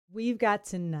We've got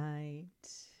tonight.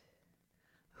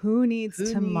 Who needs Who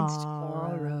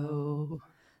tomorrow? needs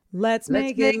Let's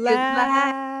make it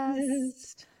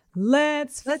last.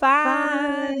 Let's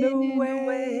find a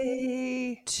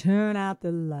way. Turn out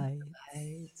the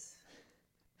lights.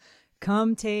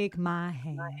 Come take my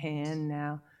hand. My hand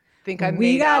now. Think I We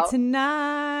made got out.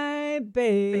 tonight,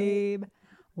 babe.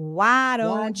 Why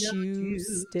don't you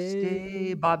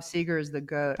stay? Bob Seger is the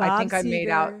GOAT. Bob I think I made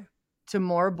out Seger. to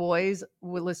more boys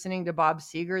listening to Bob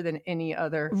Seger than any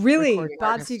other. Really? recording Bob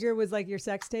artist. Seger was like your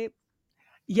sex tape?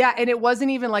 Yeah, and it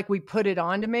wasn't even like we put it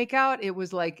on to make out. It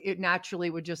was like it naturally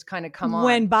would just kind of come on.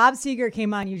 When Bob Seger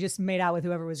came on, you just made out with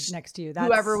whoever was next to you. That's,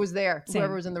 Whoever was there, same.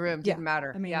 whoever was in the room, didn't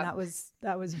matter. I mean, yeah.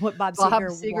 that was what Bob Bob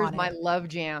Seger Seger's wanted. my love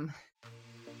jam.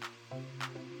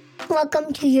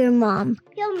 Welcome to Your Mom.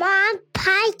 Your Mom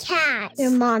Podcast.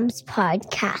 Your Mom's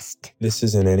Podcast. This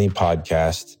isn't any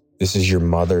podcast. This is your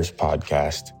mother's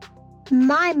podcast.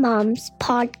 My Mom's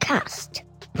Podcast.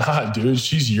 Nah, dude,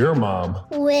 she's your mom.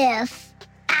 With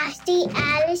Ashley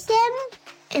Allison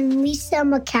and Lisa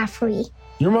McCaffrey.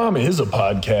 Your mom is a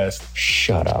podcast.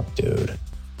 Shut up, dude.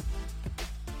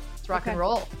 It's rock and Okay.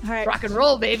 roll. All right. Rock and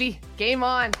roll, baby. Game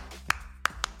on.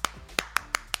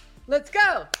 Let's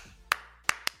go.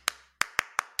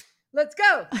 Let's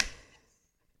go.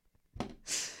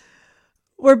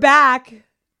 We're back.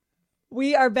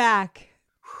 We are back.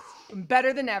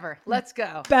 Better than ever. Let's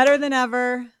go. Better than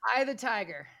ever. Eye the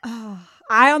tiger.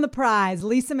 Eye on the prize.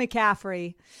 Lisa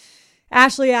McCaffrey,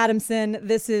 Ashley Adamson.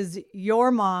 This is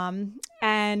your mom.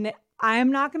 And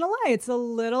I'm not going to lie. It's a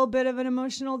little bit of an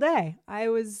emotional day.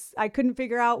 I couldn't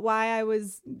figure out why I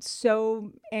was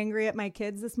so angry at my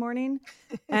kids this morning.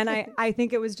 And I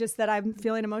think it was just that I'm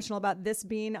feeling emotional about this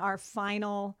being our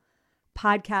final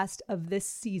podcast of this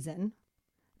season.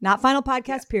 Not final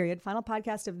podcast, period. Final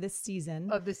podcast of this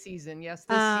season. Of the season. Yes,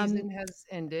 this season has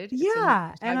ended. It's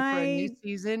yeah, time and for a new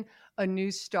season, a new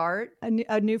start.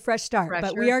 A new fresh start.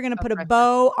 But we Fresher, are going to put a fresher.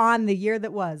 bow on the year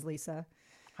that was, Lisa.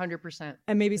 100%.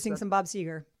 And maybe sing some Bob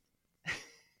Seger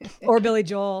or Billy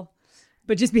Joel.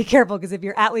 But just be careful, because if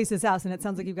you're at Lisa's house and it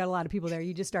sounds like you've got a lot of people there,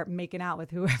 you just start making out with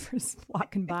whoever's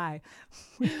walking by.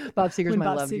 Bob Seger's when my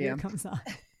Bob love Seger jam. comes on.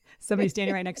 Somebody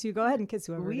standing right next to you, go ahead and kiss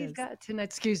whoever it We've is. got tonight.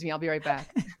 Excuse me, I'll be right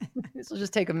back. This will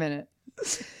just take a minute.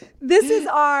 This is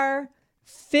our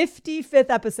 55th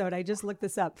episode. I just looked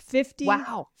this up. 55th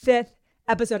Wow.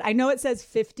 episode. I know it says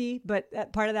 50,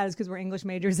 but part of that is because we're English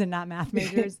majors and not math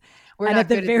majors. We're and not at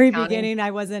the good at very counting. beginning, I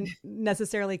wasn't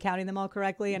necessarily counting them all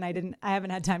correctly, and I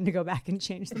haven't had time to go back and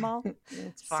change them all.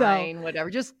 It's So- fine, whatever.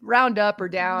 Just round up or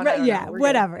down. I don't Yeah, know. We're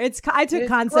whatever. I took It's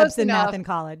concepts close in math enough. in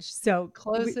college, so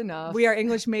Close enough. We are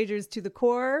English majors to the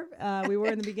core. We were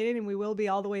in the beginning, and we will be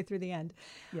all the way through the end.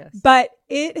 Good. Yes. But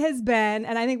it has been,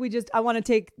 and I think I want to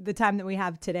take the time that we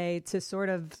have today to sort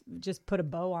of just put a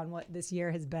bow on what this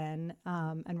year has been,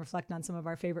 and reflect on some of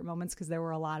our favorite moments, because there were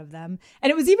a lot of them.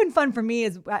 And it was even fun for me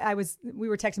as we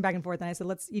were texting back and forth, and I said,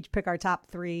 let's each pick our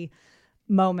top 3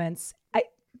 moments.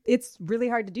 It's really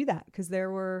hard to do that, because there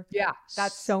were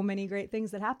that's so many great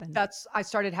things that happened. I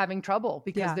started having trouble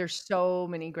because Yeah. there's so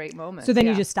many great moments. So then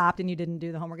you Yeah. just stopped and you didn't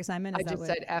do the homework assignment? I just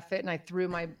said F it, and I threw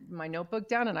my notebook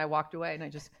down and I walked away, and I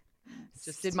just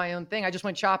did my own thing. I just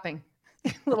went shopping.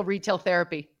 Little retail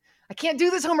therapy. I can't do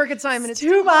this homework assignment. It's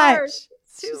too hard. much.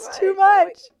 It's too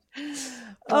much.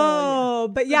 Oh,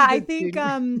 but yeah, I think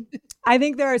I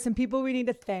think there are some people we need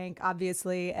to thank,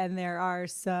 obviously, and there are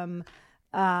some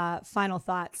final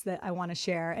thoughts that I want to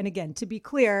share. And again, to be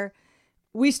clear,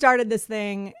 we started this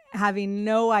thing having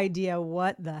no idea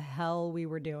what the hell we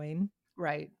were doing.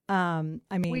 Right. I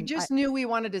mean, We just knew we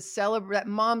wanted to celebrate.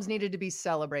 Moms needed to be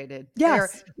celebrated.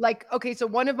 Yes. They're like, okay, so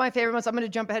one of my favorite ones, I'm going to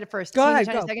jump ahead at first. Go ahead,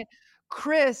 Tiny go. second.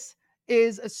 Chris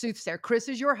is a soothsayer. Chris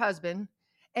is your husband.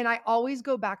 And I always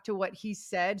go back to what he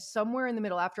said somewhere in the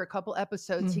middle after a couple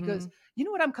episodes. He goes, you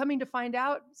know what I'm coming to find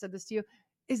out, said this to you,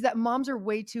 is that moms are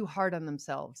way too hard on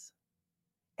themselves.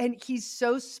 And he's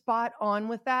so spot on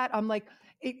with that. I'm like,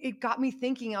 it got me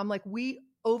thinking. I'm like, we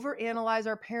overanalyze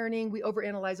our parenting. We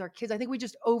overanalyze our kids. I think we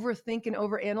just overthink and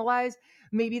overanalyze.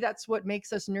 Maybe that's what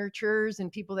makes us nurturers and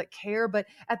people that care. But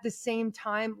at the same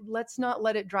time, let's not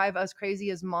let it drive us crazy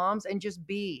as moms, and just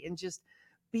be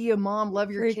a mom.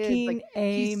 Love your kids. Like,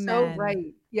 he's so amen. right.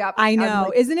 Yeah. I I'm know.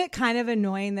 like, Isn't it kind of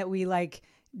annoying that we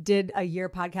did a year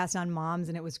podcast on moms,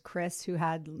 and it was Chris who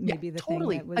had maybe the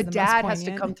totally. thing that was A the dad most has to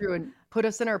poignant. come through and put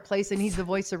us in our place, and he's the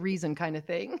voice of reason kind of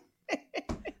thing.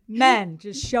 Men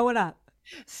just showing up.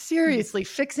 Seriously,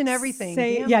 fixing everything.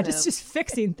 Yeah, just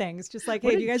fixing things. Just like,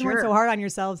 hey, if you guys weren't so hard on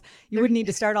yourselves, you wouldn't need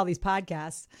to start all these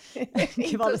podcasts,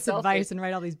 give all this advice and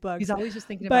write all these books. He's always just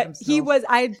thinking about himself. But he was,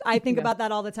 I think about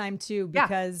that all the time too,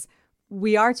 because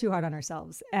we are too hard on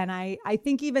ourselves. And I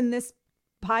think even this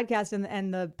podcast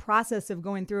and the process of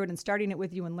going through it and starting it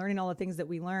with you and learning all the things that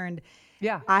we learned.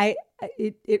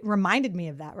 It reminded me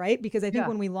of that, right? Because I think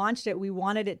when we launched it, we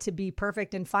wanted it to be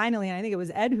perfect. And finally, and I think it was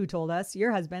Ed who told us,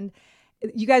 your husband,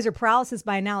 you guys are paralysis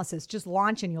by analysis. Just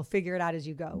launch and you'll figure it out as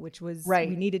you go, which was, we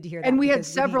needed to hear that. And we had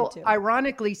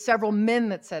ironically, several men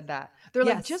that said that. They're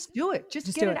like, just do it.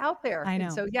 Just get it out there. I know.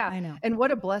 And so, I know. And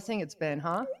what a blessing it's been,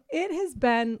 huh? It has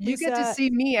been. You get to see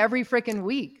me every freaking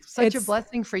week. Such a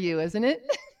blessing for you, isn't it?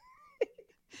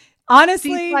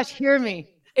 Honestly. Hear me.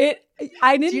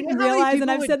 I didn't realize, and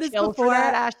I've said this before.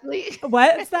 Ashley,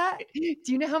 what's that? Do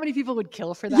you know how many people would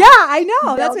kill for that? Yeah, I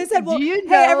know. That's what I said. Well, hey,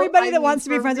 everybody that wants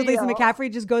to be friends with Lisa real.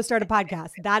 McCaffrey, just go start a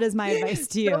podcast. That is my advice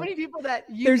to you. So many people that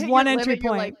there's one entry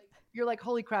point. You're like,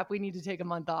 holy crap, we need to take a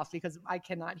month off because I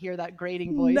cannot hear that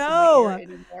grating voice. No, in my ear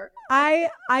anymore.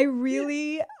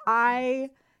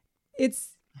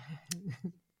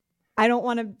 I don't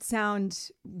want to sound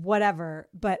whatever,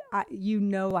 but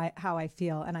how I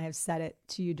feel. And I have said it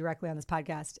to you directly on this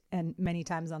podcast and many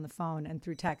times on the phone and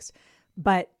through text.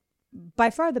 But by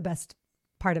far the best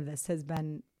part of this has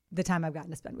been the time I've gotten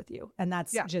to spend with you. And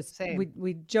that's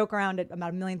we joke around about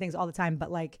a million things all the time, but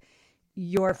like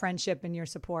your friendship and your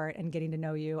support and getting to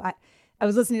know you. I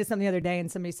was listening to something the other day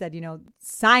and somebody said,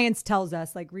 science tells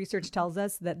us, like research tells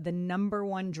us that the number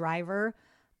one driver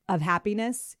of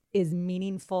happiness is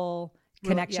meaningful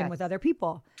connection with other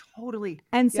people. Totally.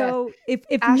 And so if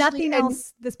Ashley, nothing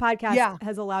else, this podcast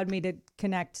has allowed me to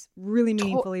connect really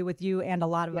meaningfully with you and a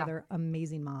lot of other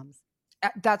amazing moms.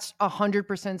 That's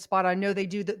 100% spot on. I know they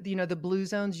do the blue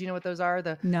zones. You know what those are?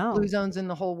 Blue zones in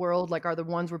the whole world, like are the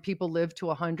ones where people live to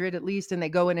 100 at least. And they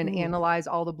go in and analyze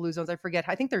all the blue zones. I forget.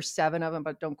 I think there's 7 of them,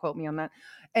 but don't quote me on that.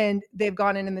 And they've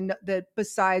gone in and the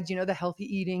besides, the healthy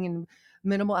eating and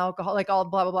minimal alcohol, like all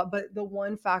blah, blah, blah. But the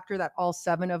one factor that all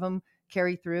 7 of them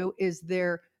carry through is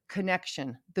their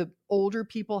connection. The older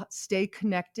people stay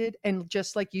connected and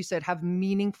just like you said, have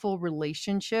meaningful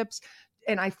relationships.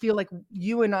 And I feel like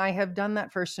you and I have done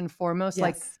that first and foremost. Yes.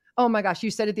 Like, oh my gosh, you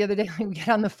said it the other day, we get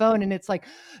on the phone and it's like,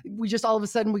 we just all of a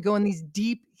sudden we go in these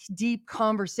deep, deep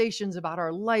conversations about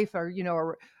our life,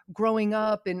 our growing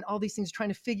up and all these things,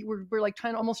 we're like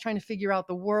almost trying to figure out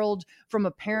the world from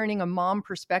a mom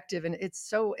perspective. And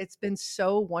it's been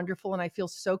so wonderful. And I feel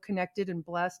so connected and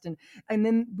blessed. And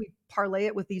then we parlay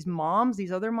it with these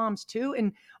other moms too.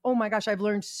 And oh my gosh, I've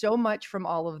learned so much from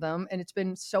all of them. And it's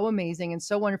been so amazing and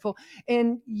so wonderful.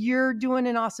 And you're doing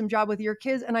an awesome job with your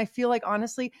kids. And I feel like,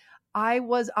 honestly,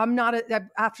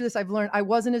 after this, I've learned I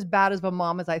wasn't as bad of a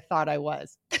mom as I thought I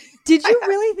was. Did you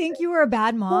really think you were a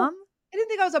bad mom? I didn't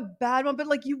think I was a bad one, but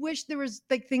like you wish there was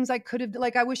like things I could have,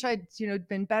 like I wish I'd,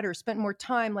 been better, spent more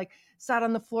time, like sat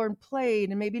on the floor and played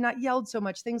and maybe not yelled so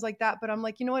much, things like that. But I'm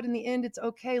like, you know what, in the end, it's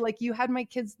okay. Like you had my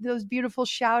kids, those beautiful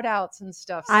shout outs and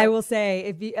stuff. So, I will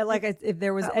say if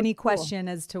there was any question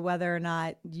as to whether or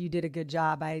not you did a good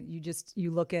job,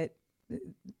 you look at,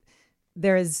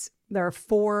 there are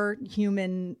 4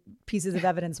 human pieces of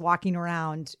evidence walking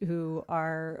around who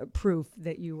are proof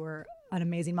that you were an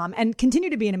amazing mom and continue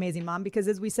to be an amazing mom, because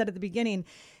as we said at the beginning,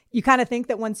 you kind of think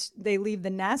that once they leave the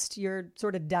nest, you're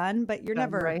sort of done, but you're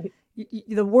never, right.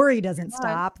 The worry doesn't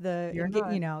stop. They're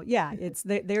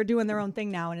doing their own thing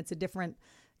now and it's a different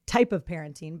type of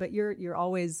parenting, but you're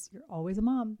always a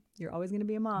mom. You're always going to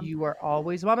be a mom. You are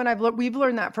always a mom. And we've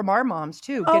learned that from our moms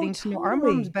too, getting to know our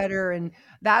moms better. And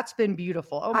that's been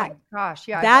beautiful. Oh my gosh.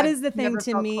 Yeah. That is the thing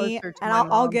to me. And I'm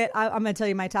going to tell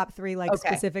you my top 3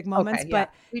 specific moments,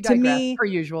 but to me, per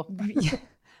usual,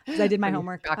 because I did my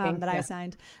homework that I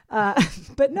assigned.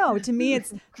 But no, to me,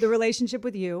 it's the relationship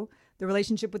with you, the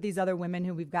relationship with these other women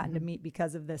who we've gotten to meet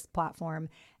because of this platform.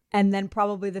 And then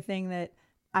probably the thing that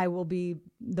I will be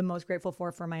the most grateful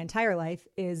for my entire life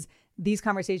is these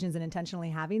conversations, and intentionally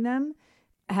having them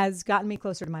has gotten me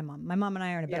closer to my mom. My mom and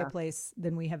I are in a better place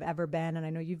than we have ever been. And I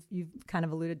know you've kind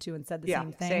of alluded to and said the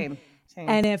same thing. Same.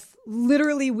 And if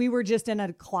literally we were just in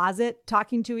a closet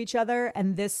talking to each other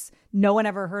and no one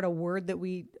ever heard a word that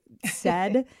we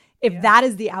said, if that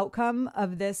is the outcome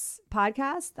of this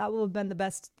podcast, that will have been the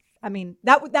best. I mean,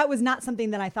 that was not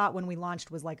something that I thought when we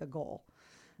launched was like a goal.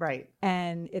 Right.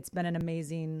 And it's been an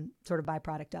amazing sort of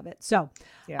byproduct of it. So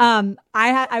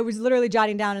I was literally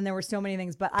jotting down and there were so many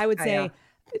things, but I would say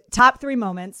top 3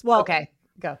 moments. Well, okay,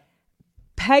 go.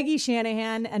 Peggy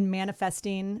Shanahan and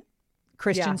manifesting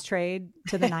Christian's trade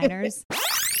to the Niners.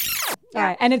 All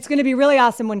right. And it's going to be really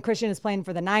awesome when Christian is playing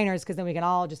for the Niners because then we can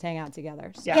all just hang out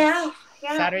together. So. Yeah.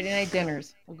 Saturday night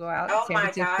dinners. We'll go out. Oh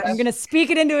my gosh. I'm going to speak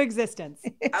it into existence. Oh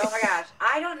my gosh.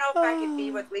 I don't know if I could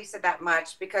be with Lisa that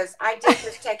much because I did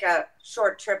just take a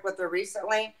short trip with her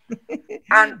recently.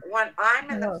 And when I'm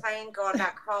in the plane going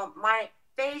back home, my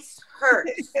face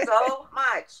hurts so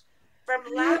much from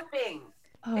laughing.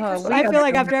 I feel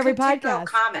like after every podcast.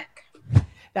 Comic.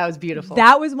 That was beautiful.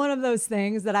 That was one of those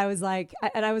things that I was like,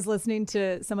 and I was listening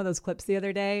to some of those clips the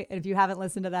other day. And if you haven't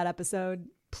listened to that episode,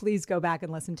 please go back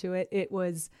and listen to it. It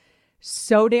was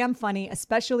so damn funny,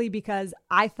 especially because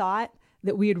I thought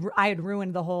that I had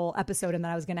ruined the whole episode and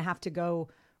that I was going to have to go,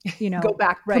 go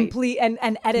back, right, complete and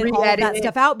edit all of that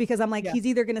stuff out because I'm like, he's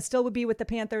either going to still be with the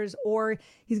Panthers or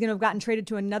he's going to have gotten traded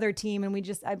to another team. And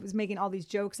I was making all these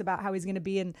jokes about how he's going to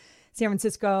be in San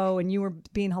Francisco and you were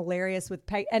being hilarious with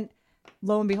Peg. And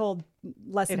lo and behold,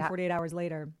 less than 48 hours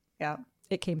later,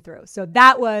 it came through. So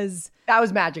that was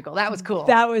magical. That was cool.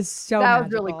 That was magical.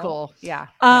 Was really cool. Yeah.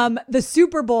 The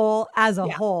Super Bowl as a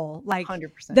whole, like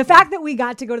 100%, the fact that we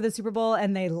got to go to the Super Bowl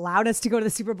and they allowed us to go to the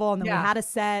Super Bowl and then we had a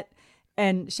set.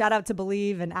 And shout out to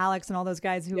Believe and Alex and all those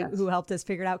guys who helped us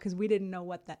figure it out because we didn't know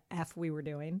what the F we were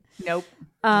doing. Nope.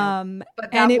 And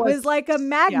it was like a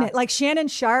magnet. Like Shannon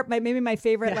Sharp, maybe my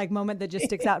favorite like moment that just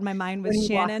sticks out in my mind was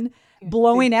Shannon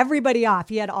blowing everybody off.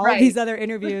 He had all of these other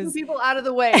interviews. People out of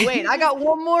the way. Wait, I got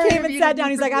one more. Came and sat down.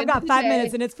 He's like, I've got 5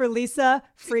 minutes and it's for Lisa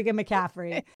freaking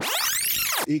McCaffrey.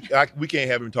 We can't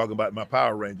have him talking about my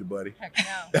Power Ranger buddy.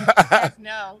 Heck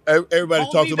no. Everybody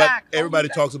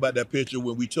talks about that picture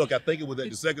when we took. I think it was at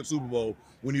the second Super Bowl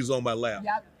when he was on my lap.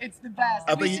 Yep, it's the best.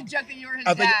 I used to joke that you were his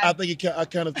dad. I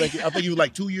think he was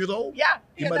like 2 years old. Yeah,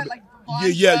 he had that like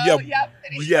yeah,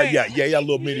 a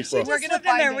little mini fro. We're gonna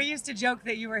find there. We used to joke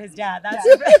that you were his dad. That's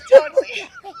totally.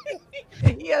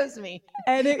 He owes me.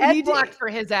 And he blocked for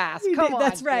his ass. Come on.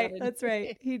 That's right. Shannon. That's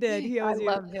right. He did. He owes you.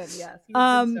 I love him. Yes.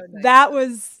 So nice. That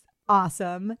was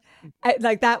awesome.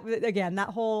 Like that again. That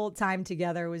whole time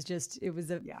together was it was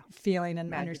a feeling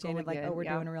and understanding like, we're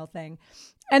doing a real thing.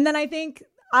 And then I think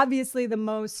obviously the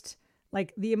most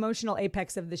like the emotional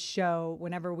apex of the show,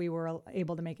 whenever we were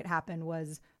able to make it happen,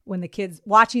 was when the kids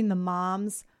watching the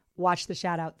moms watch the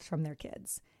shout outs from their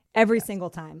kids every single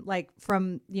time, like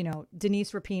from,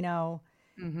 Denise Rapinoe,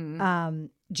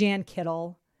 Jan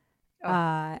Kittle,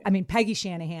 Peggy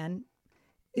Shanahan.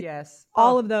 Yes.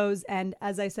 All of those. And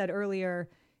as I said earlier,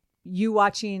 you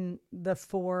watching the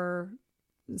 4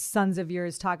 sons of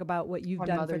yours talk about what you've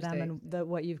done for them and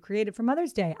what you've created for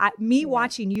Mother's Day.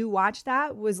 Watching you watch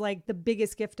that was like the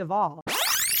biggest gift of all.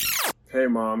 Hey,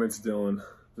 Mom, it's Dylan.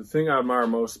 The thing I admire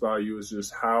most about you is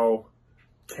just how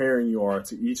caring you are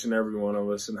to each and every one of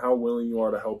us and how willing you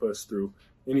are to help us through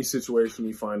any situation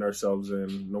we find ourselves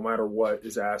in, no matter what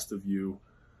is asked of you.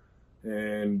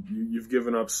 And you've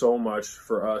given up so much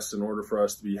for us in order for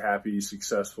us to be happy,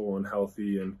 successful, and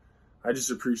healthy. And I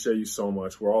just appreciate you so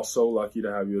much. We're all so lucky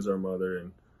to have you as our mother.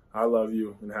 And I love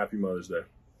you and happy Mother's Day.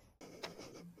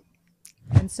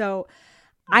 And so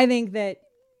I think that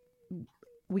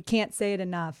we can't say it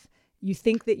enough. You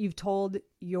think that you've told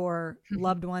your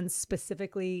loved ones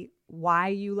specifically why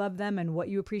you love them and what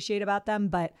you appreciate about them.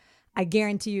 But I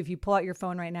guarantee you, if you pull out your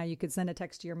phone right now, you could send a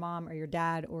text to your mom or your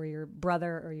dad or your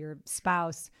brother or your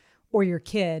spouse or your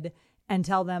kid and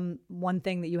tell them one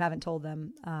thing that you haven't told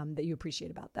them that you appreciate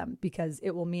about them, because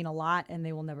it will mean a lot and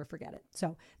they will never forget it.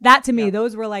 So that to me,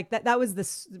 those were like that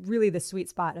was really the sweet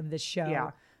spot of this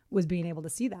show, was being able to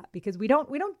see that, because we don't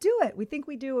do it. We think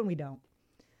we do and we don't.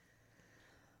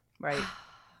 Right.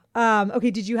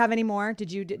 Okay. Did you have any more?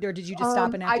 Did you just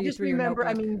stop and after you threw your notebook?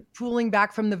 I remember, pulling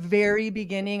back from the very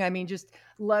beginning, just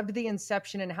loved the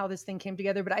inception and how this thing came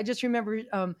together. But I just remember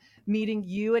meeting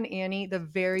you and Annie the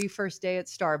very first day at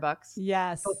Starbucks.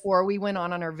 Yes. Before we went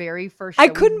on our very first show. I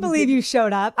couldn't believe you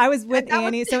showed up. I was with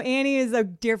Annie. So Annie is a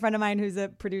dear friend of mine who's a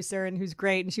producer and who's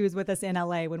great. And she was with us in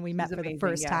LA when we met for the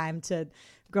first time to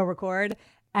go record.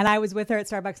 And I was with her at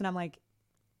Starbucks and I'm like,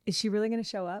 is she really going to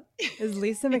show up? Is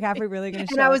Lisa McCaffrey really going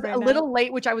to show up? And I was right a now? little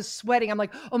late, which I was sweating. I'm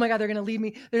like, oh my God, they're going to leave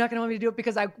me. They're not going to want me to do it,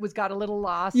 because I got a little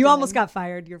lost. You almost got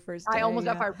fired your first day. I almost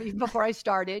got fired even before I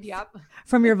started. Yep.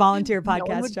 From your volunteer podcast no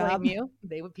one would job. Blame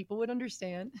you. People would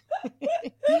understand.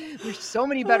 There's so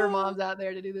many better moms out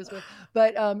there to do this with.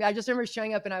 But I just remember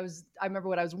showing up and I remember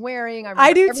what I was wearing.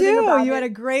 I do too. You had a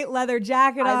great leather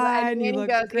jacket on. You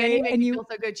looked great. And you feel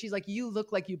so good. She's like, you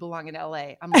look like you belong in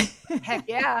LA. I'm like, heck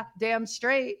yeah, damn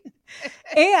straight.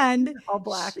 And all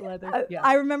black leather. Yeah.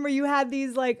 I remember you had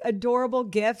these like adorable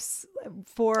gifts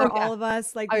for all of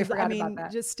us. Like, about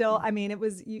that. Just still, it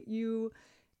was you.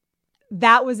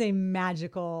 That was a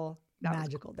magical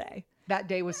day. That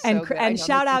day was so and good. and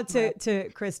shout out to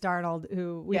Chris Darnold,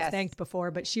 who we've Yes. thanked before,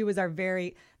 but she was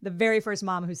the very first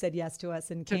mom who said yes to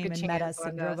us and Took came a and met chance us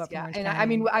and on drove us, up from yeah. Orange And County.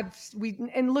 I mean,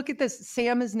 and look at this.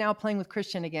 Sam is now playing with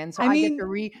Christian again, so I I mean- get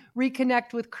to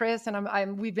reconnect with Chris,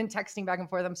 and we've been texting back and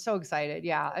forth. I'm so excited.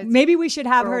 Yeah, maybe we should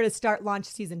have her girl- to start launch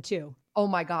season 2. Oh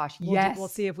my gosh, We'll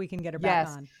see if we can get her back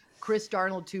on. Chris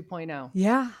Darnold 2.0.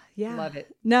 Yeah. Love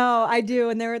it. No, I do.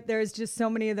 And there's just so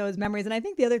many of those memories. And I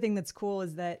think the other thing that's cool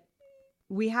is that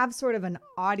we have sort of an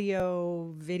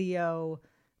audio video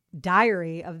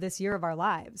diary of this year of our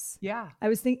lives. Yeah. I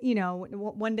was thinking,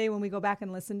 one day when we go back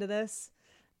and listen to this,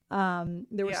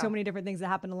 there were so many different things that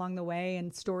happened along the way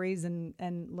and stories and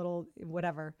little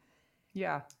whatever.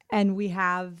 Yeah. And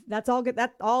that's all good.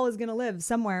 That all is going to live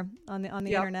somewhere on the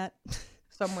internet.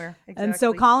 Somewhere. Exactly. And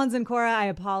so Collins and Cora, I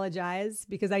apologize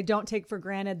because I don't take for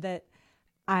granted that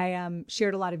I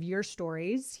shared a lot of your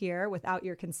stories here without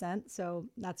your consent. So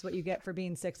that's what you get for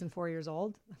being 6 and 4 years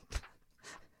old.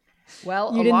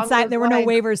 Well, you didn't sign. There were no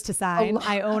waivers to sign.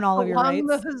 I own all of your rights.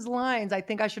 Along those lines, I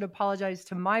think I should apologize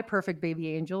to my perfect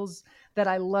baby angels that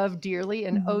I love dearly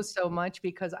and oh so much,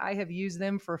 because I have used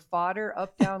them for fodder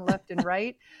up, down, left, and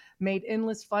right, made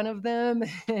endless fun of them,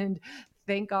 and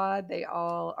thank God they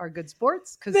all are good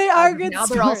sports, because they are good now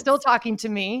sports. They're all still talking to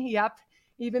me. Yep.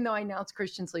 Even though I announced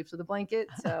Christian sleeps with a blanket.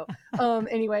 So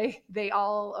anyway, they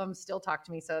all still talk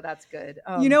to me. So that's good.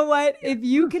 You know what? Yeah. If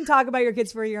you can talk about your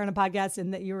kids for a year on a podcast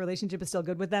and that your relationship is still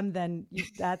good with them, then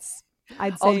I'd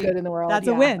say all good in the world. That's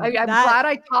a win. I'm glad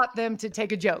I taught them to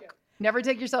take a joke. Never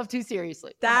take yourself too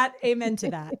seriously. Amen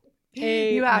to that.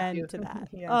 You have to that.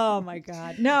 Yeah. Oh my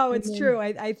God. No, it's true.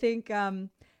 I think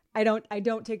I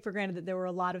don't take for granted that there were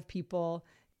a lot of people,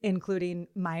 including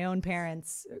my own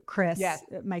parents, Chris,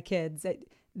 my kids,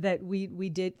 that we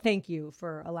did. Thank you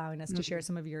for allowing us to share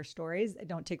some of your stories. I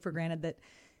don't take for granted that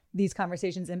these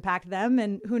conversations impact them,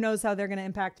 and who knows how they're going to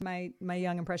impact my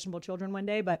young impressionable children one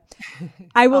day. But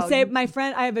I will say, my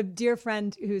friend, I have a dear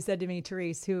friend who said to me,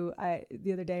 Therese, who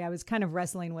the other day I was kind of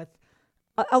wrestling with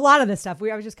a lot of this stuff.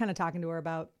 I was just kind of talking to her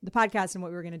about the podcast and what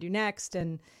we were going to do next,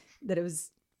 and that it was,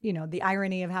 the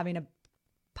irony of having a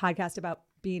podcast about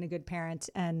being a good parent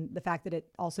and the fact that it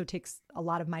also takes a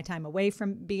lot of my time away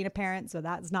from being a parent. So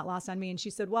that's not lost on me. And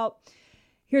she said, well,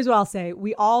 here's what I'll say.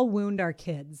 We all wound our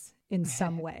kids in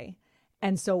some way.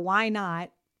 And so why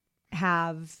not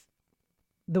have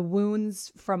the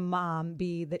wounds from mom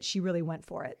be that she really went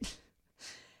for it?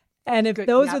 And if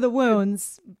those are the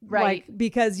wounds, right? Like,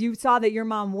 because you saw that your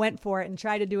mom went for it and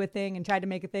tried to do a thing and tried to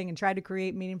make a thing and tried to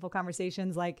create meaningful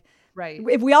conversations, like, right.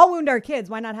 If we all wound our kids,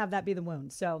 why not have that be the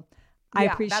wound? So I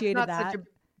appreciated that's that. Not such a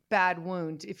bad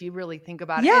wound if you really think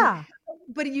about it. Yeah.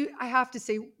 But I have to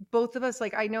say, both of us,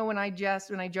 like, I know when I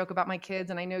joke about my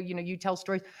kids, and I know, you tell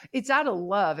stories, it's out of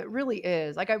love. It really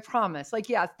is. Like, I promise, like,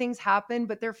 yeah, things happen,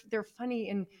 but they're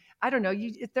funny. And I don't know,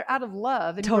 they're out of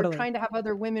love, and totally. We're trying to have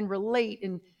other women relate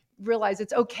and realize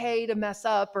it's okay to mess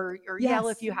up or yell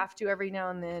if you have to every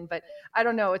now and then. But I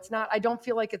don't know. It's not, I don't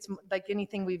feel like it's like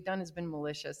anything we've done has been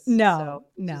malicious. No, so,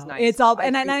 no, nice. It's all,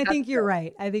 and I think you're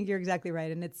right. I think you're exactly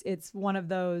right. And it's one of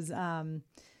those,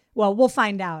 well, we'll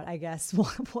find out, I guess.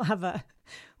 We have a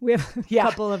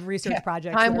couple of research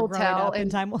projects. Time will tell,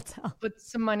 and time will tell. Put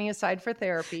some money aside for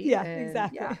therapy. Yeah,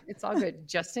 exactly. Yeah, it's all good,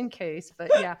 just in case. But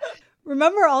yeah.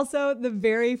 Remember also the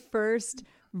very first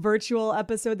virtual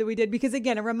episode that we did, because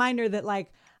again, a reminder that,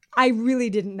 like, I really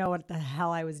didn't know what the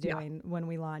hell I was doing when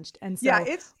we launched. And so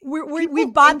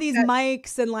we've bought these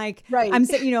mics and, like, right. I'm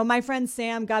saying, my friend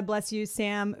Sam, God bless you,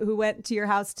 Sam, who went to your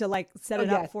house to, like, set it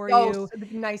up for you. The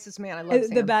nicest man. I love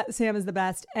Sam. Sam is the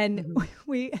best. And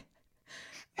we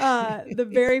the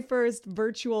very first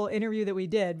virtual interview that we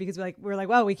did, because we're like,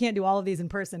 well, we can't do all of these in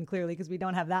person, clearly, because we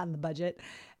don't have that in the budget.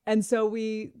 And so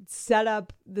we set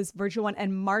up this virtual one,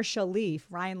 and Marsha Leaf,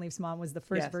 Ryan Leaf's mom, was the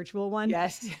first virtual one.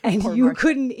 Yes. And you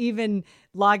couldn't even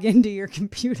log into your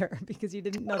computer because you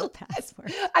didn't know the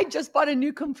password. I just bought a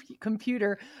new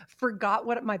computer, forgot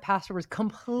what my password was,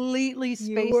 completely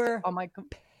spaced on my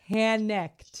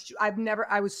panicked.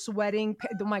 I was sweating.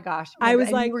 Oh my gosh. I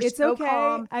was like, it's so okay.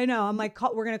 Calm. I know. I'm like,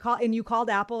 we're going to call. And you called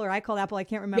Apple, or I called Apple. I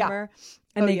can't remember. Yeah.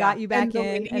 And they got you back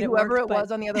in. And whoever it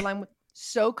was on the other line,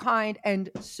 so kind and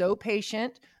so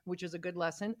patient, which is a good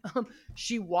lesson.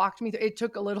 She walked me through. It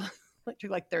took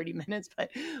like 30 minutes,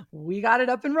 but we got it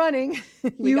up and running.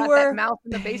 We got that mouse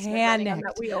in the basement running on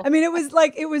that wheel. I mean,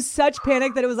 it was such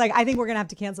panic that it was like, I think we're going to have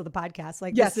to cancel the podcast.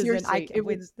 Like, this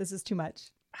is too much.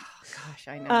 Oh, gosh,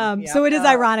 I know. So it is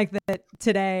ironic that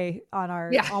today, on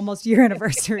our almost year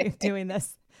anniversary of doing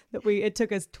this, it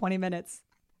took us 20 minutes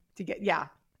to get,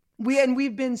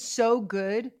 we've been so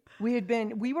good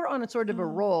we were on a sort of a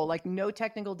roll, like no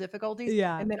technical difficulties.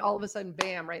 Yeah. And then all of a sudden,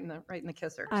 bam, right in the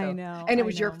kisser. So, I know. And it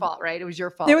was your fault, right? It was your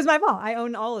fault. It was my fault. I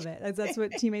own all of it. That's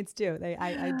what teammates do.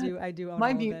 I do own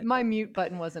all of it. My mute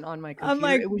button wasn't on my computer. I'm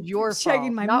like, it was your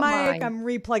checking fault, my not mic. mine. I'm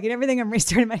replugging everything. I'm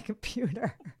restarting my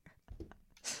computer.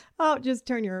 Oh, just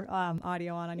turn your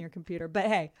audio on your computer. But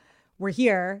hey, we're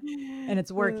here and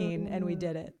it's working and we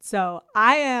did it. So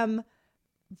I am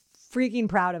freaking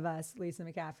proud of us, Lisa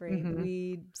McCaffrey. Mm-hmm.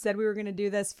 We said we were going to do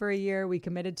this for a year. We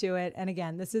committed to it. And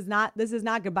again, this is not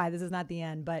goodbye. This is not the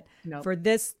end. But for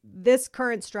this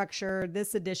current structure,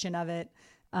 this edition of it,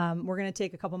 we're going to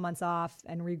take a couple months off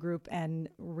and regroup and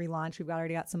relaunch. We've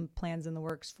already got some plans in the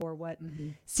works for what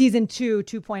season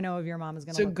 2.0 of Your Mom is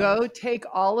going to look like. So go take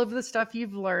all of the stuff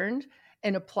you've learned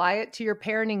and apply it to your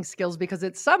parenting skills because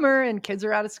it's summer and kids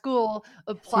are out of school.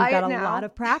 Apply so you've got it now. a lot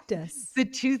of practice. The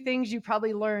 2 things you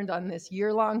probably learned on this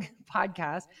year-long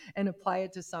podcast and apply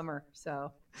it to summer.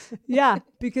 So yeah,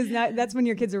 because now that's when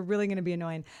your kids are really going to be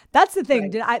annoying. That's the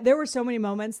thing. Right. There were so many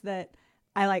moments that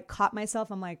I like caught myself.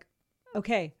 I'm like,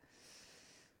 okay,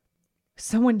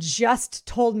 someone just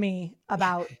told me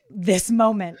about this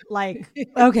moment. Like,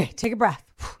 okay, take a breath.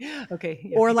 Okay.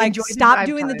 Yeah. Or like Enjoy stop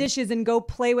doing the time. dishes and go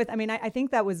play with, I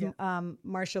think that was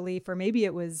Marsha Leaf, or maybe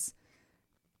it was,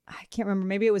 I can't remember.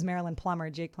 Maybe it was Marilyn Plummer,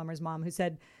 Jake Plummer's mom, who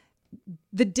said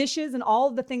the dishes and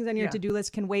all the things on your to-do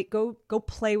list can wait. Go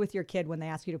play with your kid when they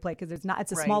ask you to play. Cause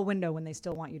it's a small window when they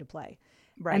still want you to play.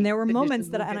 Right. And there were The moments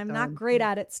dishes that, will and get I'm done. not great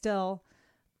at it still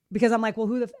because I'm like, well,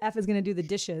 who the F is going to do the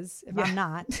dishes if I'm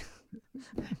not?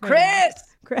 Chris!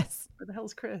 Where the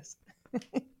hell's Chris?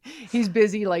 He's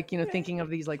busy, thinking of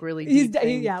these really he's deep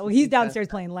things. he's downstairs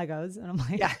playing Legos, and I'm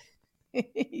like,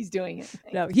 he's doing it.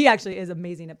 No, he actually is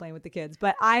amazing at playing with the kids.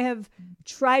 But I have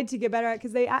tried to get better at it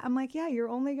because I'm like, yeah, you're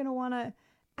only going to want to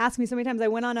ask me so many times. I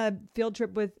went on a field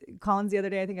trip with Collins the other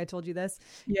day. I think I told you this.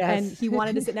 Yes. And he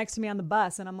wanted to sit next to me on the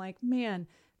bus, and I'm like, man,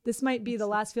 this might be the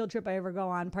last field trip I ever go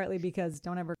on, partly because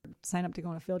don't ever sign up to go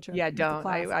on a field trip. Yeah, don't.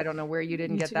 I don't know where you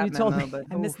didn't get that you told memo, me. but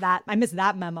I missed that. I missed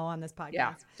that memo on this podcast.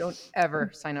 Yeah, don't ever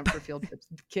sign up for field trips.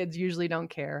 The kids usually don't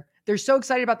care. They're so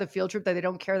excited about the field trip that they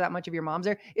don't care that much if your mom's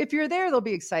there. If you're there, they'll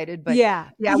be excited. But he we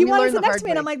wanted to learned sit the next to me,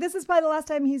 hard and I'm way. like, this is probably the last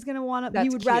time he's going to want to. He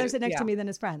would rather sit next to me than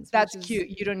his friends. That's cute.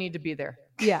 You don't need to be there.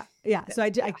 Yeah. So I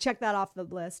checked that off the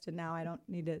list, and now I don't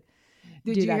need to.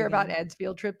 Did you hear about Ed's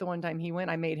field trip the one time he went?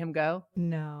 I made him go.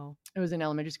 No. It was in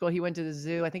elementary school. He went to the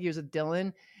zoo. I think he was with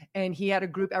Dylan, and he had a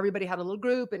group. Everybody had a little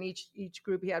group, and each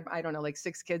group he had, I don't know, like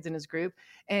 6 kids in his group.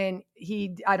 And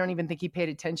I don't even think he paid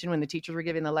attention when the teachers were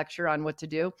giving the lecture on what to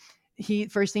do.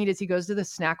 First thing he does, he goes to the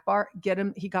snack bar,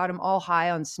 he got him all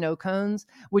high on snow cones,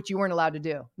 which you weren't allowed to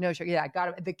do. No, sure. Yeah, I got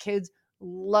him. The kids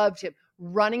loved him,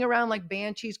 running around like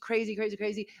banshees,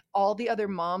 crazy. All the other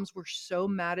moms were so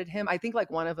mad at him. I think like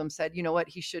one of them said, you know what?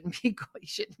 He shouldn't be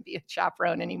a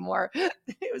chaperone anymore.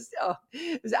 It was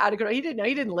out of control. He didn't know.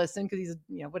 He didn't listen because he's,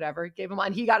 whatever. Gave him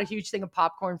on. He got a huge thing of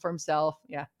popcorn for himself.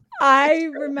 Yeah. I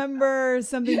remember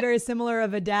something very similar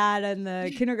of a dad in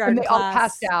the kindergarten And they class all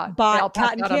passed out. bought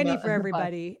cotton candy for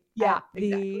everybody Yeah, at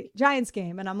the Giants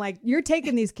game. And I'm like, you're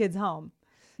taking these kids home.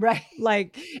 Right.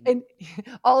 Like, and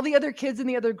all the other kids in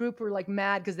the other group were like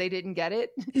mad because they didn't get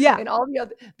it. Yeah. And all the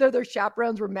other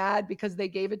chaperones were mad because he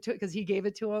gave it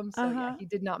to them. So yeah, he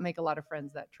did not make a lot of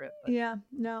friends that trip. But yeah,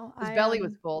 no. His belly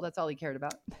was full. That's all he cared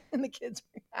about. And the kids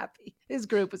were happy. His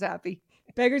group was happy.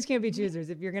 Beggars can't be choosers.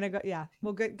 If you're going to go. Yeah.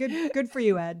 Well, good for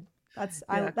you, Ed. That's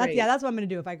what I'm going to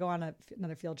do. If I go on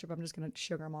another field trip, I'm just going to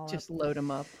sugar them all up. Just load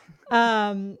them up.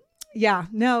 Yeah,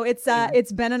 no,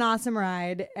 it's been an awesome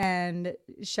ride, and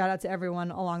shout out to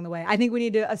everyone along the way. I think we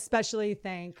need to especially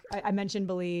thank, I mentioned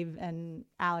Believe, and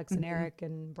Alex and Eric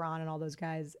and Braun and all those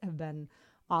guys have been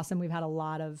awesome. We've had a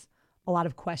lot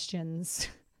of questions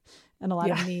and a lot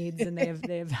of needs, and they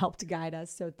have helped guide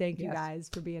us. So thank you guys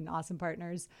for being awesome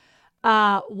partners.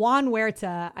 Juan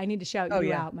Huerta, I need to shout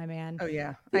you out, my man. Oh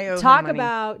yeah. I owe Talk him money.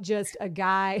 about just a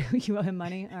guy who you owe him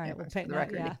money. All right, we'll pay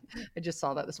that. Yeah. I just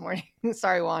saw that this morning.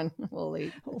 Sorry, Juan. A little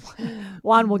late.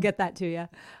 Juan, we'll get that to you.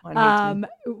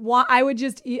 I would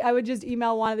just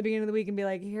email Juan at the beginning of the week and be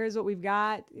like, here's what we've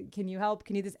got. Can you help?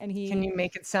 Can you this? And can you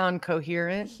make it sound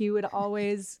coherent? He would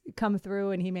always come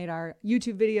through, and he made our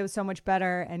YouTube videos so much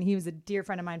better. And he was a dear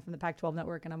friend of mine from the Pac-12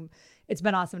 network. And it's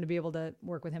been awesome to be able to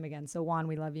work with him again. So Juan,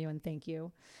 we love you and thank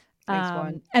you. Thanks,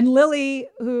 Juan. And Lily,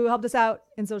 who helped us out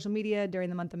in social media during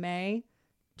the month of May,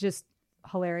 just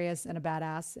hilarious and a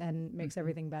badass and makes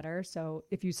everything better. So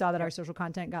if you saw that our social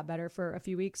content got better for a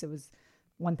few weeks, it was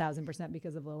 1000%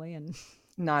 because of Lily and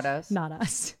not us. Not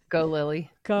us. Go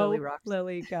Lily. Go Lily rocks.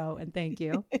 Lily, go. And thank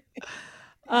you.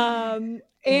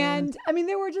 And I mean,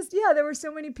 there were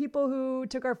so many people who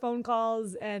took our phone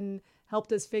calls and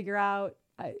helped us figure out,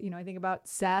 I think about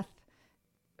Seth,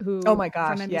 who, oh my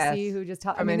gosh, from NBC, yes. who just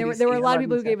helped. I From mean, there NBC. were a lot I of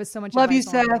people love who you, gave us so much Love you,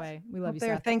 advice along the Seth. way. We love Up you,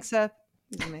 there. Seth. Thanks, Seth.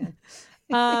 He's the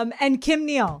man. And Kim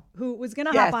Neal, who was going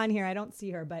to Yes. hop on here. I don't see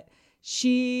her, but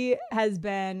she has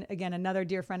been, again, another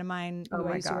dear friend of mine who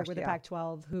I used to work with at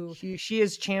Pac-12, who she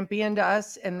has championed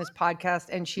us in this podcast,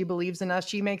 and she believes in us.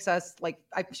 She makes us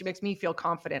she makes me feel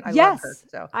confident. I love her.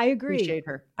 So I agree. Appreciate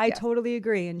her. I totally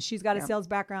agree. And she's got a sales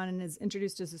background and has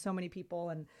introduced us to so many people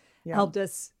and helped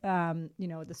us,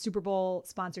 the Super Bowl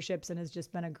sponsorships, and has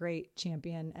just been a great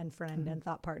champion and friend and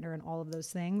thought partner and all of those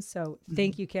things. So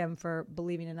thank you, Kim, for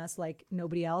believing in us like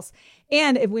nobody else.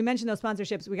 And if we mention those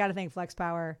sponsorships, we got to thank Flex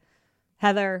Power,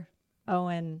 Heather,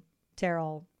 Owen,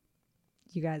 Terrell.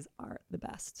 You guys are the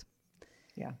best.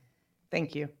 Yeah.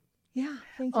 Thank you. Yeah.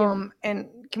 Thank you. And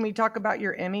can we talk about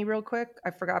your Emmy real quick?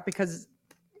 I forgot, because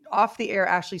off the air,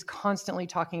 Ashley's constantly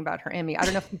talking about her Emmy. I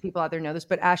don't know if people out there know this,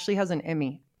 but Ashley has an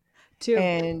Emmy. 2.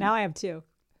 And now I have 2.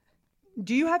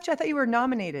 Do you have 2? I thought you were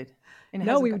nominated.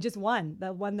 No, we just won.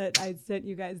 The one that I sent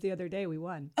you guys the other day, we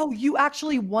won. Oh, you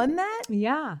actually won that?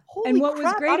 Yeah. Holy and what crap,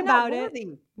 was great I'm not about worthy.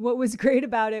 it? What was great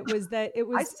about it was that it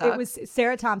was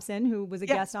Sarah Thompson, who was a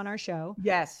guest on our show.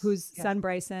 Yes. Whose son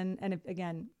Bryson, and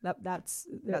again, that's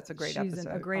a great she's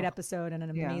episode. a great episode and an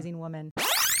amazing woman.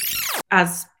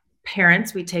 As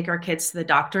parents, we take our kids to the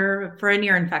doctor for an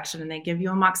ear infection, and they give you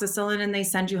amoxicillin and they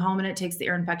send you home and it takes the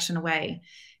ear infection away.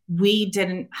 We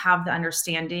didn't have the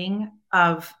understanding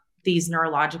of these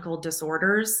neurological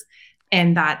disorders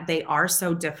and that they are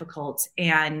so difficult.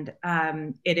 And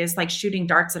it is like shooting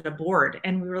darts at a board.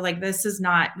 And we were like, this is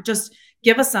not, just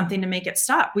give us something to make it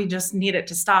stop. We just need it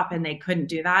to stop. And they couldn't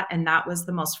do that. And that was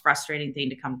the most frustrating thing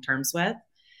to come to terms with.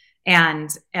 And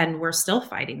we're still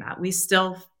fighting that. We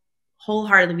still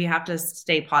wholeheartedly, we have to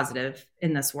stay positive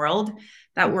in this world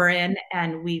that we're in.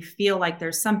 And we feel like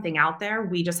there's something out there.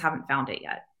 We just haven't found it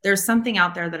yet. There's something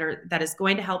out there that is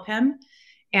going to help him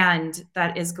and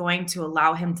that is going to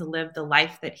allow him to live the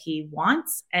life that he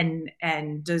wants and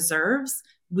deserves.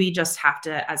 We just have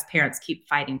to, as parents, keep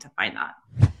fighting to find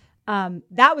that.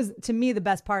 That was, to me, the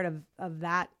best part of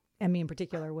that Emmy in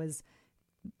particular was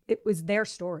it was their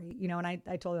story, and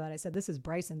I told her that. I said, this is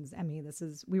Bryson's Emmy.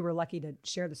 We were lucky to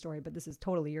share the story, but this is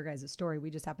totally your guys' story. We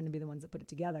just happen to be the ones that put it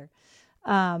together.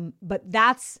 But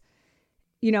that's,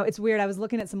 it's weird. I was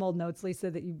looking at some old notes, Lisa,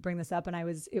 that you bring this up. And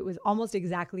it was almost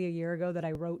exactly a year ago that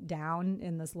I wrote down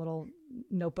in this little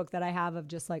notebook that I have of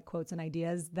just like quotes and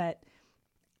ideas that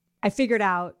I figured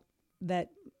out that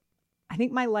I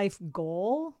think my life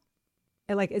goal,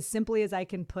 like as simply as I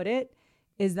can put it,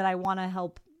 is that I want to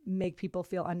help make people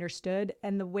feel understood.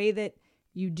 And the way that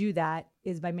you do that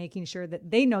is by making sure that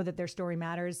they know that their story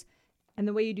matters. And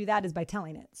the way you do that is by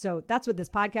telling it. So that's what this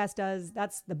podcast does.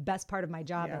 That's the best part of my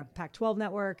job at Pac-12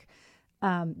 Network.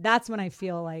 That's when I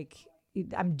feel like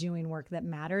I'm doing work that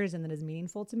matters and that is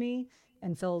meaningful to me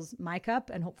and fills my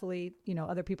cup and hopefully,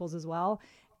 other people's as well.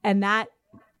 And that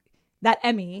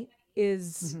Emmy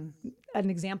is an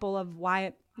example of why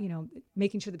it,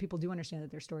 making sure that people do understand that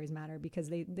their stories matter, because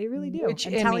they really do. Which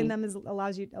and Emmy? Telling them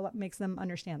makes them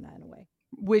understand that in a way.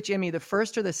 Which Emmy, the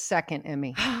first or the second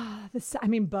Emmy?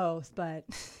 Both, but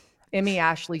Emmy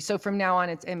Ashley. So from now on,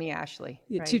 it's Emmy Ashley.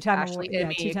 Yeah, right? two-time Ashley award,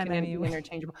 Emmy, two-time Emmy.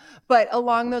 interchangeable. But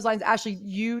along those lines, Ashley,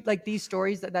 you like these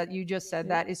stories that you just said.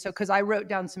 That is so, because I wrote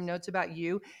down some notes about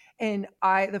you, and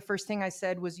the first thing I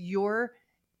said was your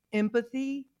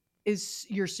empathy is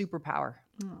your superpower.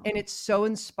 And it's so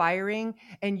inspiring,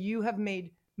 and you have made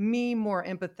me more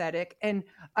empathetic. And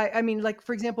I mean, like,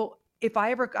 for example, if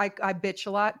I bitch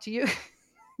a lot to you.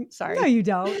 Sorry. No, you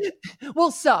don't. Well,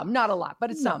 some, not a lot,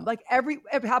 but it's some. Like every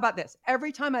how about this?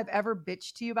 Every time I've ever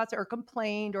bitched to you about it or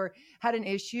complained or had an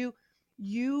issue,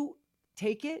 you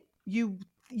take it, you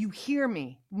hear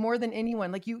me more than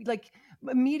anyone. Like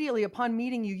immediately upon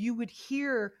meeting you, you would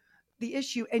hear the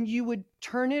issue and you would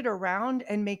turn it around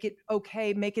and make it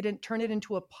okay, turn it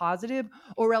into a positive,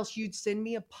 or else you'd send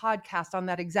me a podcast on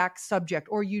that exact subject,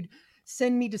 or you'd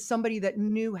send me to somebody that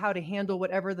knew how to handle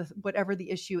whatever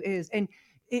the issue is. And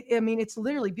it's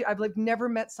literally, I've never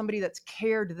met somebody that's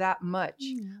cared that much.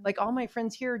 Like all my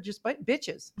friends here are just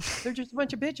bitches. They're just a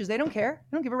bunch of bitches. They don't care.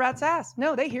 They don't give a rat's ass.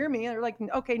 No, they hear me. They're like,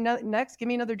 okay, next, give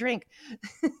me another drink.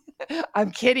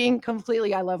 I'm kidding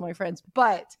completely. I love my friends,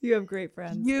 but you have great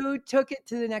friends. You took it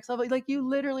to the next level. Like you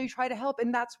literally try to help.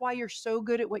 And that's why you're so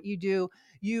good at what you do.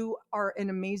 You are an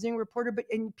amazing reporter,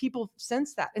 and people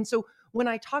sense that. And so when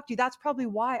I talk to you, that's probably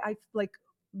why I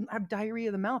have diarrhea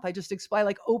of the mouth. I just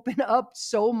explain, open up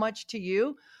so much to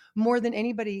you, more than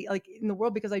anybody like in the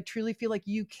world, because I truly feel like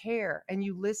you care and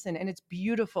you listen, and it's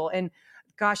beautiful. And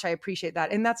gosh, I appreciate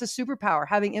that. And that's a superpower.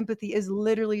 Having empathy is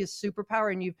literally a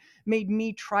superpower. And you've made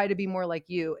me try to be more like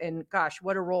you. And gosh,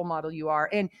 what a role model you are.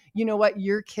 And you know what?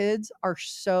 Your kids are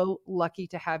so lucky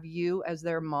to have you as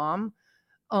their mom.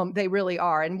 They really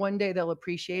are. And one day they'll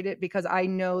appreciate it, because I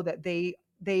know that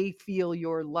they feel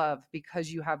your love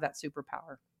because you have that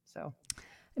superpower. So,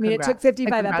 I mean, congrats. It took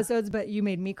 55 episodes, but you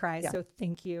made me cry. Yeah. So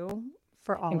thank you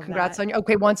for all and of congrats that. on you.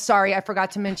 Okay. Sorry, I forgot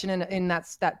to mention in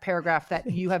that paragraph that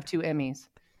you have 2 Emmys,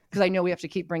 because I know we have to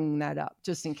keep bringing that up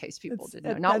just in case people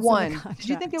didn't know. Not one. Did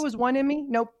you think it was 1 Emmy?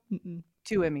 Nope. Mm-mm.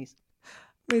 2 Emmys.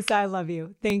 Lisa, I love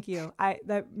you. Thank you.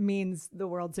 That means the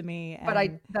world to me. And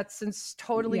but that's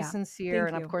totally sincere.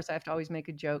 And of course I have to always make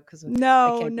a joke because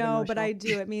no, but I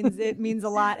do. It means a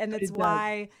lot. And that's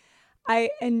why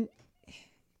and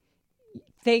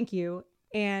thank you.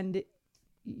 And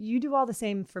you do all the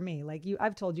same for me. Like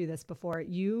I've told you this before.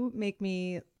 You make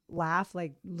me laugh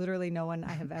like literally no one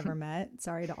I have ever met.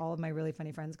 Sorry to all of my really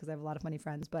funny friends, because I have a lot of funny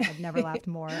friends, but I've never laughed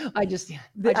more. I just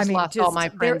lost all my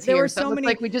friends there here. Were so many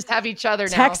like we just have each other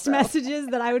now. Text messages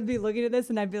that I would be looking at this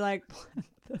and I'd be like,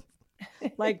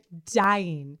 like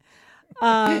dying.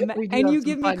 And you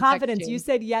give me confidence. You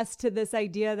said yes to this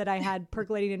idea that I had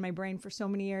percolating in my brain for so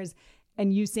many years,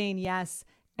 and you saying yes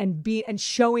and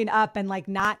showing up and like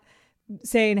not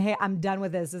saying, hey, I'm done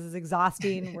with this. This is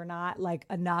exhausting. We're not like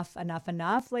enough.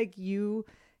 Like you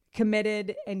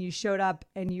committed and you showed up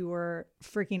and you were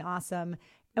freaking awesome.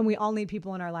 And we all need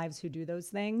people in our lives who do those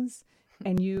things.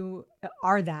 And you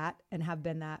are that and have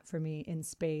been that for me in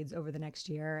spades over the next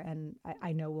year. And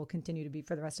I know will continue to be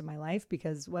for the rest of my life,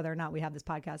 because whether or not we have this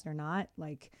podcast or not,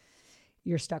 like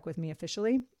you're stuck with me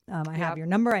officially. I have your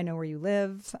number. I know where you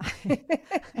live.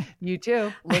 You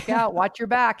too. Look out, watch your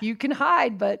back. You can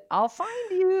hide, but I'll find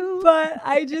you. But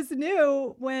I just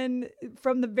knew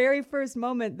from the very first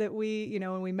moment that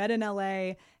when we met in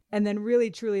LA, and then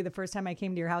really truly the first time I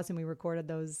came to your house and we recorded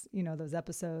those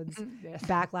episodes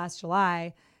back last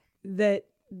July, that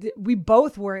we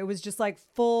both were, it was just like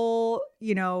full,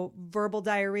 verbal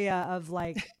diarrhea of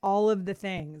like all of the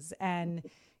things. And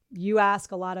you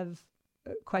ask a lot of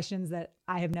questions that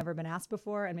I have never been asked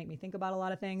before and make me think about a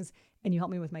lot of things. And you help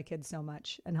me with my kids so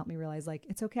much and help me realize like,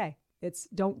 it's okay.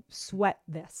 Don't sweat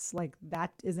this. Like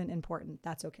that isn't important.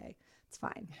 That's okay. It's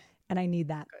fine. And I need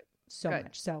that so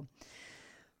much. So,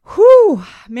 whew,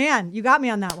 man, you got me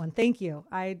on that one. Thank you.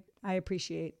 I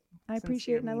appreciate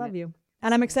and I love you.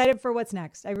 And I'm excited for what's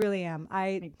next. I really am.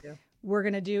 Me too. We're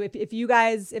going to do,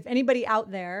 if anybody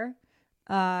out there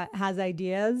has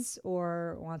ideas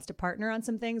or wants to partner on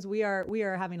some things, we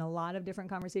are having a lot of different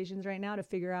conversations right now to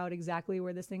figure out exactly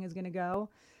where this thing is going to go.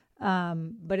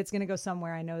 But it's going to go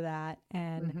somewhere. I know that.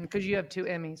 And because you have 2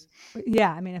 Emmys.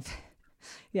 Yeah. I mean,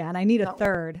 and I need a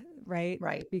third, right?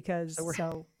 Right. Because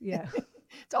yeah.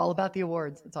 It's all about the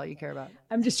awards. That's all you care about.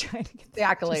 I'm just trying to get the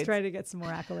accolades. Just trying to get some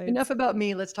more accolades. Enough about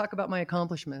me. Let's talk about my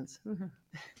accomplishments. 2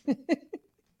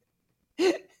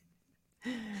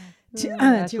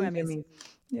 Emmys.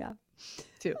 Yeah.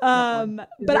 2.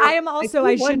 But I am also,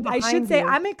 I should say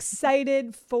I'm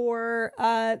excited for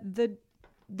the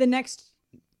next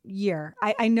year.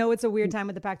 I know it's a weird time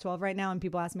with the Pac-12 right now, and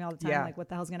people ask me all the time, like, what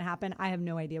the hell's going to happen? I have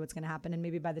no idea what's going to happen. And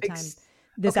maybe by the time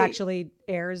this actually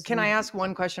airs. Can I ask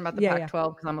one question about the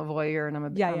Pac-12? Because I'm a voyeur and I'm a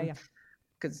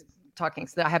because I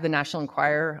have the National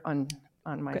Enquirer on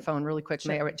my phone really quick.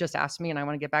 Sure. They just asked me and I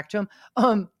want to get back to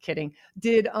him. Kidding.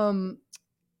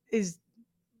 Is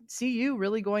CU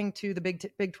really going to the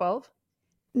Big 12?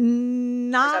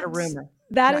 Not. Is that a rumor?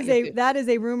 That is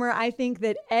a rumor. I think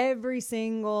that every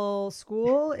single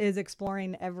school is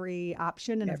exploring every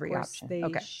option, and of course they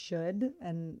should,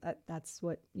 and that's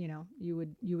what you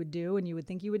would do, and you would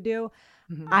think you would do.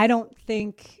 Mm-hmm. I don't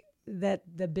think that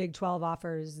the Big 12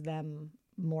 offers them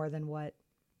more than what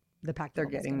the Pac-12 they're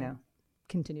getting now.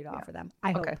 Continue to offer them.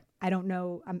 I hope. I don't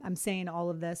know. I'm saying all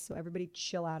of this, so everybody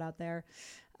chill out there.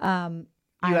 You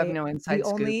have no insight. The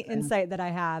only insight that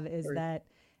I have is that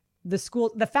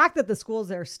the fact that the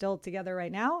schools are still together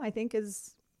right now, I think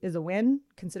is a win,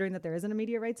 considering that there isn't a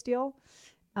media rights deal,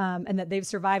 and that they've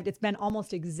survived. It's been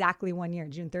almost exactly 1 year.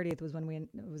 June 30th was when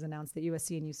it was announced that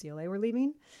USC and UCLA were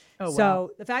leaving. Oh, wow.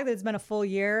 So the fact that it's been a full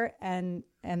year and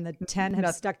the 10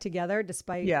 have stuck together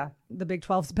despite the Big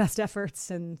 12's best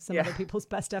efforts and some other people's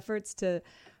best efforts to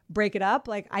break it up,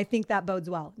 like I think that bodes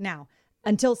well. Now,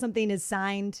 until something is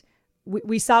signed,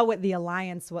 we saw what the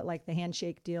alliance, like the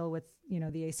handshake deal with,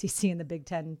 the ACC and the Big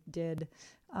Ten did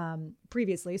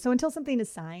previously. So until something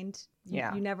is signed,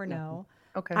 you never know.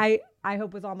 Okay. I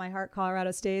hope with all my heart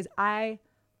Colorado stays. I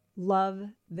love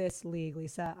this league,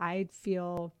 Lisa. I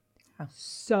feel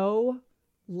so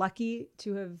lucky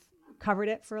to have covered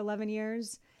it for 11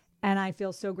 years. And I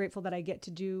feel so grateful that I get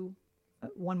to do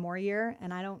one more year.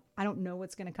 And I don't know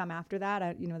what's going to come after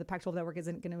that. The Pac-12 network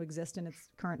isn't going to exist in its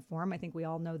current form. I think we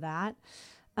all know that.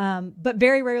 But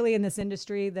very rarely in this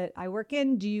industry that I work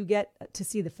in, do you get to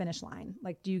see the finish line?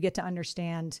 Like, do you get to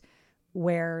understand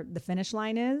where the finish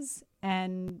line is?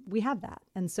 And we have that.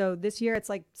 And so this year it's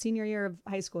like senior year of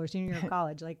high school or senior year of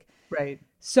college, like Right.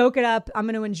 soak it up. I'm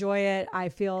going to enjoy it. I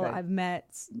feel I've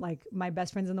met like my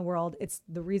best friends in the world. It's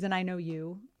the reason I know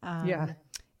you. And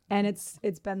it's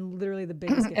been literally the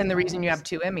biggest gift. And the of my reason you life. have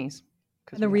 2 Emmys.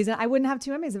 And the reason I wouldn't have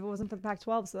 2 Emmys if it wasn't for the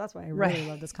Pac-12. So that's why I really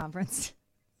love this conference.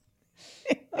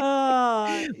 We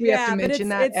have to mention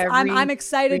that I'm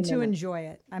excited to enjoy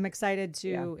it. I'm excited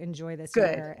to enjoy this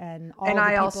year. And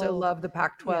I also love the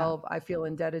Pac-12. I feel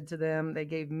indebted to them. They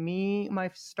gave me my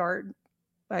start,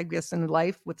 I guess, in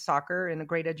life with soccer and a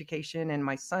great education. And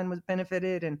my son was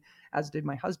benefited, and as did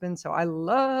my husband. So I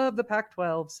love the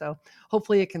Pac-12. So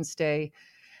hopefully it can stay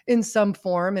in some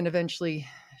form and eventually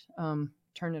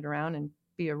turn it around and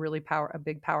be a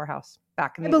big powerhouse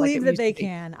back in the I believe that they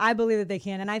can. I believe that they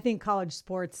can. And I think college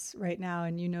sports right now,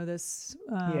 and you know this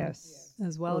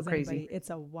as well as anybody, it's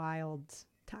a wild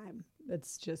time.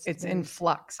 It's in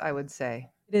flux, I would say.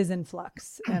 It is in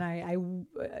flux. And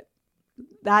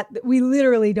that we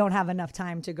literally don't have enough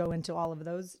time to go into all of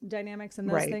those dynamics and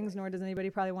those things, nor does anybody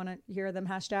probably want to hear them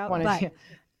hashed out. But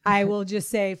I will just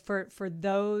say for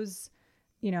those,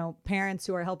 parents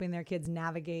who are helping their kids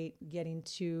navigate getting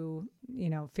to,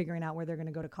 figuring out where they're going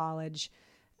to go to college.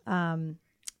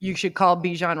 You should call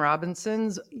Bijan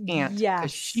Robinson's aunt. Yes.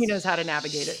 Because she knows how to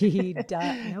navigate it. She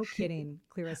does. No kidding,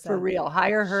 Clarissa. For real.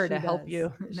 Hire her to help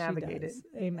you navigate it.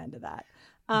 Amen to that.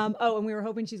 And we were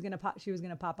hoping she was going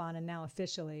to pop on, and now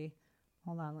officially,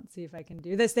 hold on, let's see if I can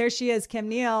do this. There she is, Kim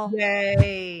Neal.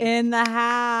 Yay. In the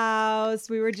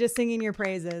house. We were just singing your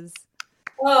praises.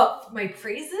 Oh, my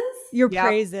praises? Your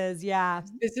praises, yeah.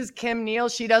 This is Kim Neal.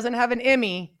 She doesn't have an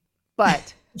Emmy,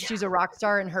 but she's a rock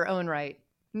star in her own right.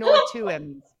 Nor 2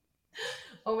 Emmys.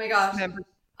 Oh my gosh.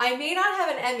 I may not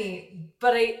have an Emmy,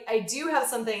 but I do have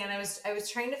something, and I was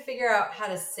trying to figure out how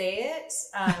to say it.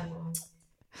 I'm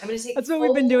going to take. That's what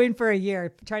we've been doing for a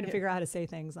year, trying to figure out how to say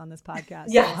things on this podcast.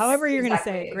 Yes, so however you're going to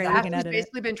say it, great. We can edit it.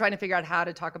 Basically been trying to figure out how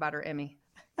to talk about her Emmy.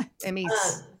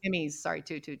 Emmys. Sorry,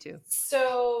 two.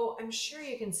 So I'm sure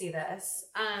you can see this.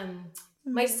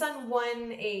 My son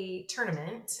won a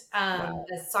tournament, a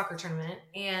soccer tournament,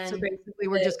 and so basically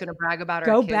we're just going to brag about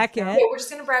our kids. Go Beckett. Yeah, we're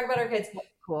just going to brag about our kids.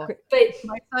 Cool. But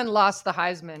my son lost the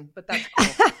Heisman, but that's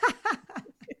cool.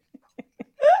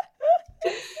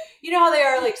 You know how they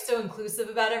are like so inclusive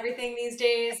about everything these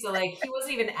days. So like he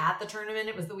wasn't even at the tournament.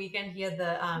 It was the weekend. He had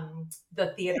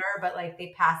the theater, but like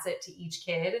they pass it to each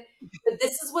kid. But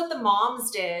this is what the moms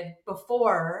did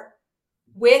before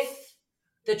with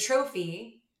the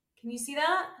trophy. Can you see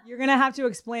that? You're gonna have to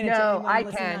explain it to anyone I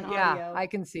listening can. on Yeah, audio. I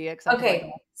can see it.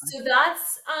 Okay, so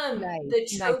that's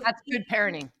the trophy. That's good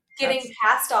parenting. Getting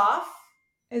passed off.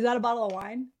 Is that a bottle of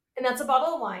wine? And that's a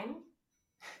bottle of wine.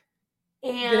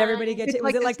 And did everybody get to?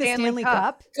 Was it like the Stanley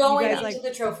Cup? Going into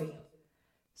the trophy.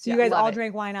 So you guys all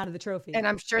drank wine out of the trophy, and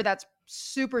I'm sure that's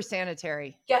super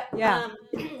sanitary. Yeah.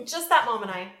 Just that mom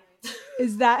and I.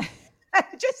 Is that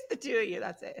just the 2 of you?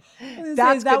 That's it. Is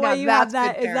that why you have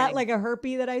that? Is that like a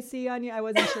herpy that I see on you? I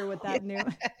wasn't sure what that knew.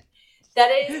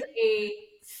 That is a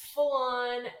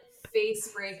full-on face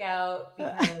breakout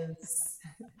because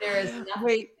there is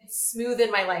nothing smooth in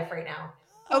my life right now.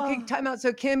 Okay, time out.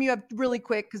 So Kim, you have really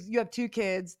quick because you have 2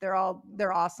 kids. They're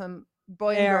awesome,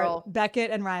 boy and girl. Beckett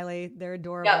and Riley. They're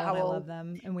adorable. Yeah. And I love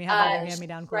them. And we have all their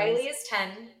hand-me-down clothes. Riley is 10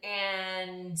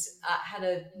 and had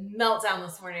a meltdown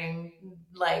this morning,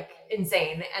 like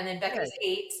insane. And then Beckett's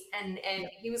 8, and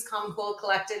he was calm, cool,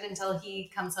 collected until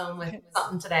he comes home with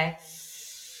something today.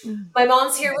 My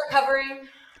mom's here recovering.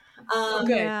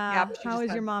 Good. Yeah. How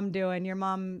is your mom doing? Your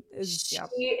mom is.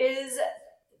 She is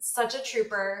such a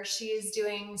trooper. She is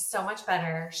doing so much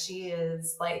better. She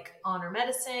is like on her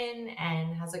medicine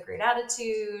and has a great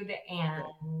attitude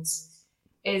and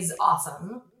is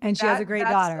awesome. And she has a great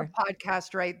daughter. A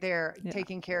podcast right there,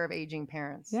 taking care of aging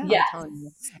parents. Yeah. Yes. I'm telling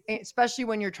you. And especially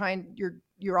when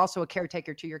you're also a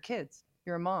caretaker to your kids.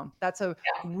 You're a mom. That's a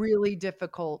really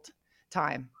difficult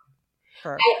time.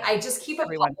 I just keep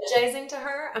apologizing to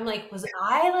her. I'm like, was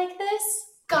I like this?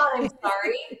 God, I'm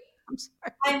sorry. I'm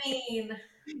sorry. I mean,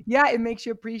 yeah, it makes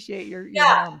you appreciate your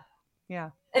mom. Yeah.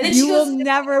 And then you will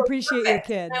never appreciate your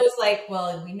kids. And I was like,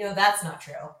 well, we know that's not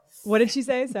true. What did she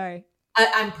say? Sorry.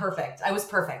 I'm perfect. I was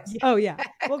perfect. Oh yeah.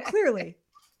 Well, clearly.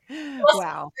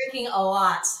 Wow. Drinking a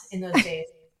lot in those days.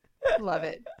 Love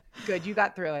it. Good. You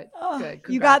got through it. Good.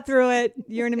 You got through it.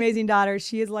 You're an amazing daughter.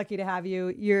 She is lucky to have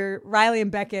you. Your Riley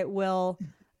and Beckett will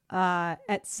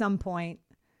at some point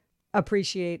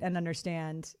appreciate and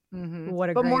understand what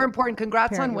a But great more important,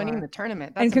 congrats parent on you winning are. the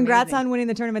tournament. And congrats on winning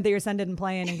the tournament that your son didn't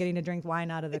play in and getting to drink wine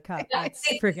out of the cup. That's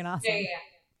freaking awesome.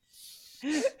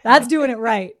 Yeah. That's doing it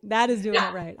right. That is doing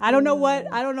it right. I don't know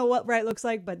what right looks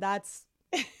like, but that's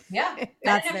Yeah. I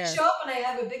That's didn't have there. to show up and I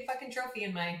have a big fucking trophy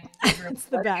in my bedroom. it's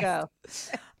the best.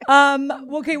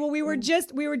 Go. Okay, well we were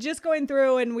just going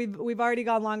through and we've already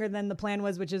gone longer than the plan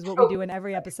was, which is what we do in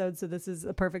every episode. So this is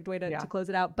a perfect way to close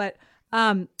it out. But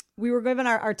we were given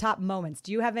our top moments.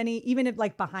 Do you have any, even if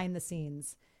like behind the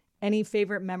scenes, any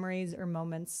favorite memories or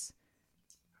moments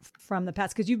from the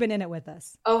past? Because you've been in it with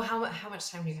us. Oh, how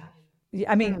much time do you have? Yeah,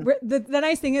 I mean, the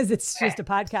nice thing is it's just a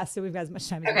podcast, so we've got as much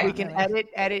time as We can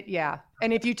edit. Yeah.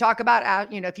 And if you talk about,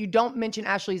 if you don't mention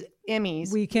Ashley's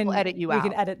Emmys, we'll edit you out. We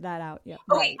can edit that out. Yeah.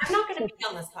 Oh, wait, I'm not going to be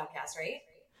on this podcast, right?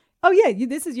 Oh yeah,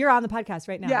 you're on the podcast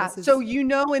right now. Yeah. This is, So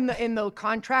in the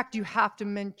contract, you have to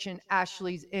mention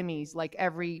Ashley's Emmys like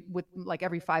every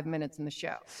 5 minutes in the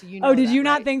show. So did you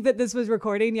not right? think that this was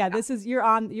recording? Yeah, this is you're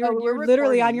we're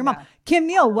literally on recording, your mom. yeah. Kim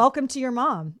Neal, welcome to your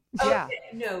mom. Yeah.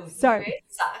 No, Sorry. you guys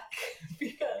suck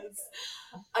because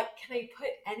can I put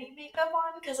any makeup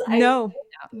on? Because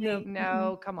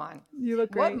No, come on. You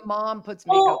look great. What mom puts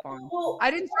makeup on? I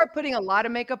didn't start putting a lot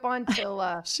of makeup on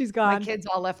till she's gone. My kids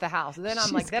all left the house. And then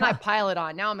then I pile it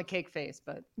on. Now I'm a cake face,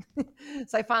 but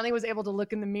so I finally was able to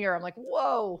look in the mirror. I'm like,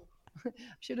 whoa,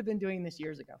 should have been doing this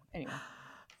years ago. Anyway.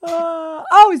 So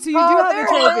you do have the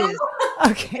trophies.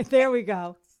 Okay, there we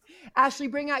go. Ashley,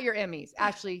 bring out your Emmys.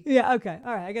 Ashley. Yeah. Okay.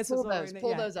 All right. I guess pull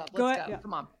those up. Let's go. Yeah.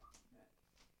 Come on.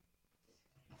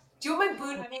 Do you want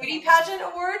my beauty pageant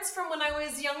awards from when I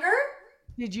was younger?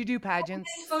 Did you do pageants?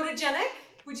 Photogenic?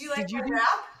 Would you like my rap?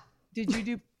 Did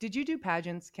you do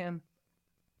pageants, Kim?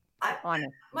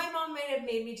 Honest. My mom might have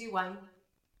made me do one.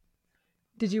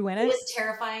 Did you win it? It was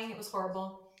terrifying. It was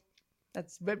horrible.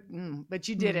 But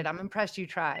you did it. I'm impressed you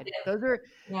tried. Those are,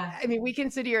 I mean, we can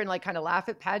sit here and like kind of laugh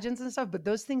at pageants and stuff, but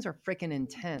those things are freaking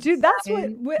intense. Dude, that's what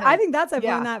I think. I've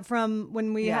learned that from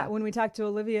when we talked to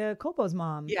Olivia Colpo's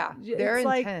mom. Yeah, they're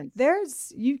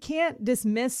intense. You can't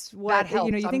dismiss what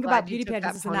you think about beauty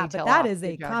pageants and that, but that is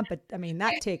a I mean,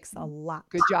 that takes a lot.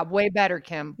 Good job. Way better,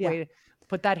 Kim. Yeah.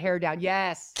 Put that hair down.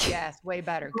 Yes, way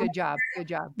better. Good job.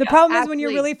 The problem is when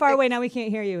you're really far away, now we can't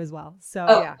hear you as well.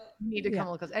 So you need to come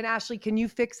a little close. And Ashley, can you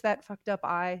fix that fucked up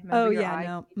eye? No,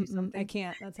 I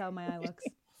can't. That's how my eye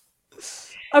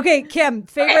looks. Okay, Kim,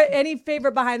 any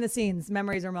favorite behind the scenes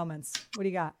memories or moments? What do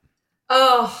you got?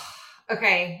 Oh,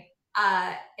 okay.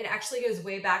 It actually goes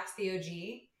way back to the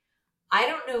OG. I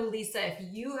don't know, Lisa, if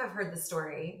you have heard the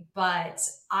story, but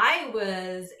I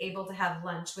was able to have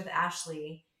lunch with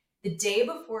Ashley the day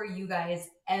before you guys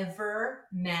ever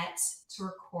met to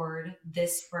record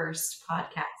this first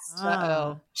podcast.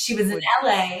 Uh-oh. She was in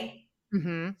LA.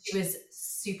 Mm-hmm. She was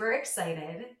super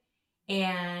excited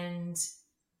and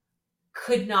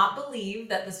could not believe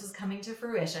that this was coming to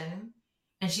fruition.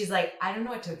 And she's like, I don't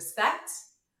know what to expect.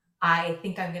 I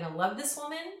think I'm going to love this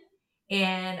woman.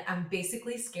 And I'm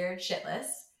basically scared shitless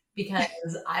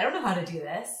because I don't know how to do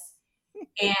this.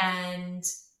 And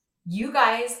you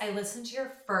guys, I listened to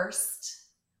your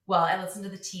I listened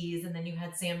to the tease, and then you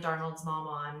had Sam Darnold's mom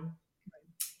on.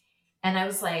 And I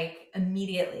was like,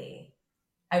 immediately,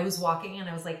 I was walking and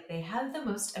I was like, they have the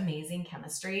most amazing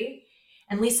chemistry.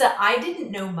 And Lisa, I didn't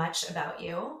know much about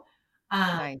you.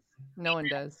 Nice. No one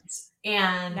does.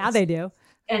 And now they do.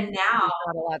 And now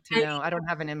not a lot to know. I don't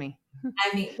have an Emmy.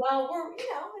 I mean, well,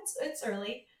 it's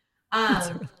early.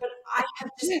 But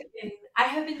I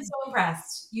have been so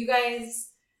impressed. You guys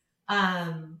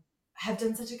have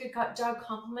done such a good job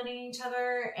complimenting each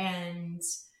other, and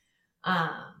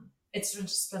it's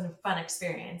just been a fun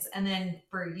experience. And then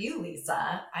for you,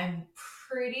 Lisa, I'm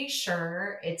pretty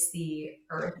sure it's the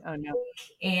earthquake. Oh no.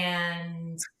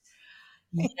 And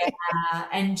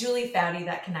and Julie Foudy,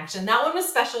 that connection. That one was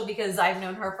special because I've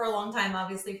known her for a long time,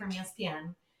 obviously from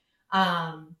ESPN.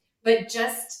 But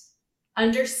just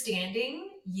understanding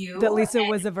you that Lisa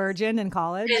was a virgin in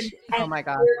college. And oh my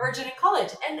God. You're a virgin in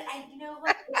college. And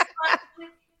like,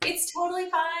 it's totally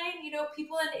fine.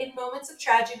 People in moments of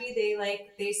tragedy,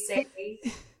 they say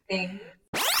things.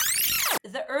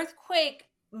 The earthquake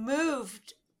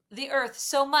moved the earth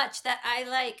so much that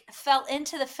I fell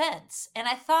into the fence, and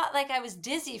I thought I was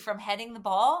dizzy from heading the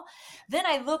ball. Then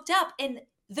I looked up and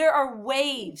there are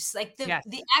waves.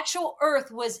 The actual earth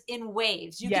was in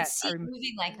waves. You could see it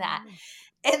moving like that.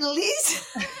 And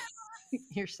Lisa,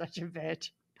 you're such a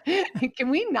bitch. Can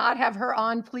we not have her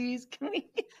on, please? Can we?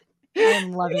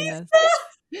 I'm loving this.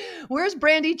 Where's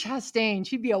Brandy Chastain?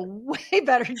 She'd be a way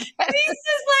better guest.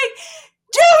 Lisa's like,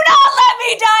 do not let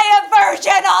me die a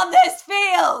virgin on this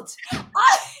field.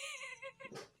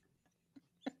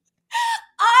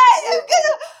 I am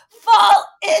gonna fall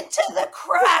into the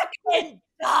crack and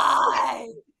die.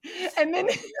 And then,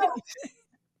 hey,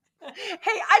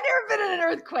 I've never been in an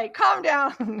earthquake. Calm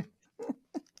down.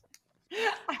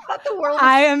 I thought the world.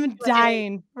 I am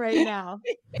dying right now.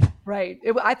 Right.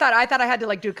 I thought I had to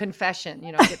like do a confession.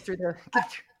 You know, get through the.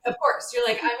 Of course, you're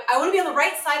like, I want to be on the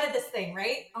right side of this thing,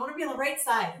 right? I want to be on the right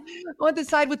side. I want the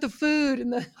side with the food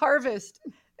and the harvest.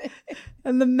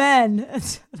 And the men.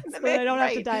 So I don't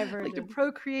have to Right. die I like virgin. to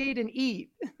procreate and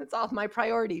eat. That's all my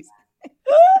priorities.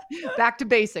 Back to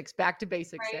basics. Back to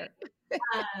basics Right.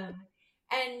 there.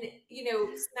 And, you know,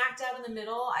 smack dab in the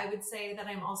middle, I would say that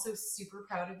I'm also super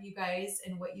proud of you guys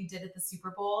and what you did at the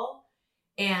Super Bowl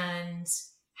and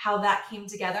how that came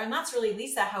together. And that's really,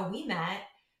 Lisa, how we met.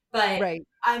 But Right.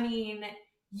 I mean,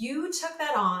 you took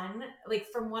that on, like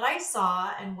from what I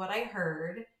saw and what I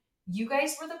heard, you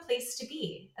guys were the place to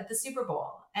be at the Super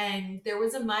Bowl. And there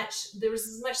was as much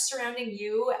surrounding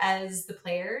you as the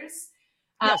players.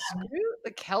 Yeah, screw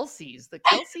the Kelseys. The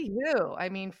Kelsey who? I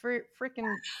mean, for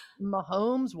freaking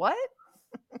Mahomes, what?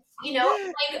 You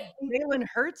know, like Jalen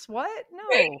Hurts, what? No.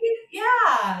 right?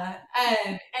 Yeah.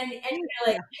 And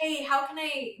you're like, hey, how can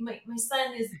my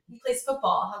son he plays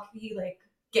football. How can he like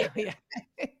get Yeah.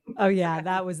 Oh yeah,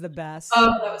 that was the best.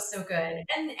 Oh, that was so good.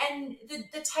 And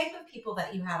the type of people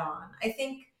that you had on, I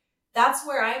think that's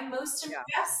where I'm most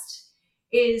impressed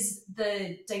is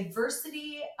the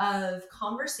diversity of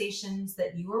conversations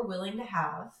that you are willing to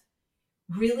have,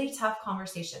 really tough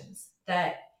conversations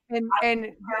that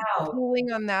and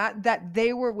pulling on that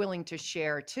they were willing to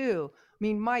share too. I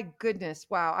mean, my goodness,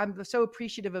 wow. I'm so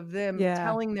appreciative of them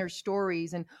telling their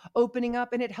stories and opening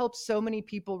up, and it helps so many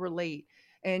people relate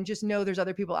and just know there's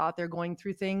other people out there going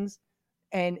through things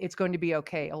and it's going to be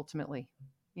okay ultimately.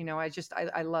 You know, I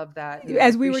love that. And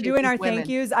As we were appreciate doing these our women. thank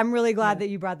yous, I'm really glad that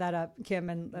you brought that up, Kim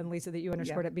and Lisa, that you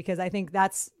underscored it, because I think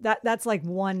that's like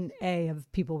 1A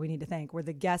of people we need to thank. We're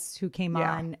the guests who came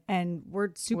on and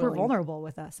were super vulnerable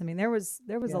with us. I mean, there was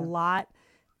a lot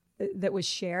that was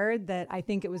shared that I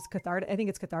think it was cathartic. I think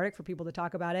it's cathartic for people to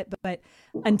talk about it. But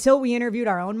until we interviewed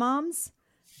our own moms,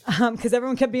 because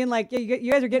everyone kept being like, yeah,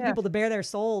 you guys are getting people to bare their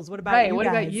souls. What about you What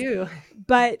guys? about you?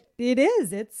 But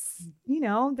it's, you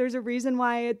know, there's a reason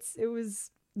why it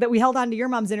was that we held on to your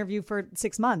mom's interview for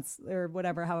 6 months or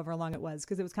whatever, however long it was.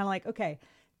 Cause it was kind of like, okay,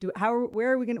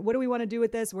 where are we going to, what do we want to do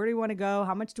with this? Where do we want to go?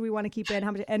 How much do we want to keep in?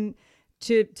 How much? And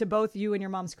to both you and your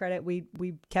mom's credit, we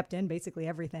kept in basically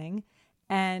everything.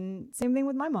 And same thing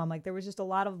with my mom. Like there was just a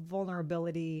lot of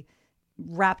vulnerability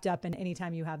wrapped up in any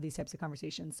time you have these types of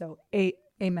conversations. So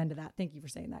amen to that. Thank you for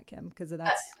saying that, Kim, because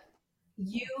that's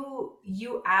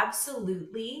you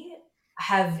absolutely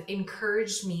have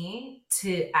encouraged me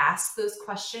to ask those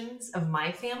questions of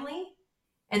my family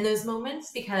in those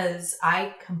moments, because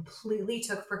I completely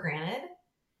took for granted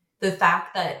the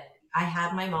fact that I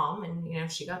had my mom and, you know,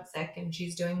 she got sick and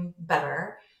she's doing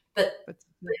better. But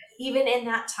even in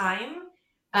that time,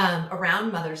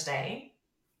 around Mother's Day,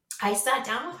 I sat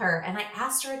down with her and I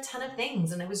asked her a ton of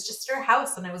things, and it was just her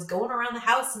house, and I was going around the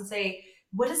house and say,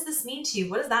 what does this mean to you?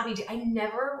 What does that mean to you? I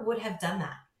never would have done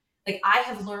that. Like I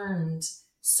have learned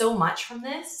so much from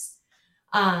this.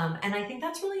 And I think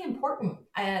that's really important.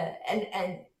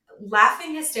 And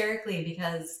laughing hysterically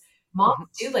because moms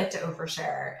do like to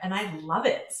overshare, and I love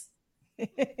it.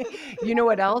 You know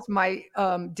what else? My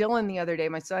Dylan the other day,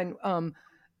 my son,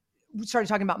 started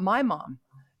talking about my mom,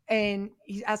 and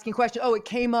he's asking questions. Oh, it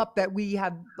came up that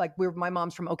my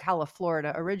mom's from Ocala,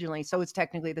 Florida originally, so it's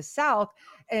technically the South.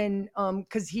 And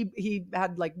because he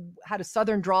had a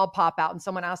Southern drawl pop out, and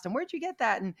someone asked him, "Where'd you get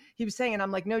that?" And he was saying, and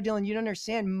I'm like, "No, Dylan, you don't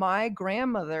understand. My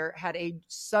grandmother had a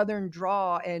Southern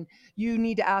drawl, and you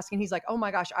need to ask." And he's like, "Oh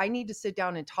my gosh, I need to sit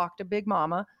down and talk to Big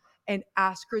Mama and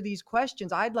ask her these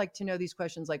questions. I'd like to know these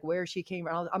questions, like where she came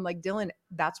from." I'm like, Dylan,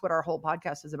 that's what our whole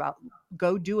podcast is about.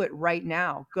 Go do it right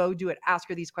now. Go do it. Ask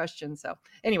her these questions. So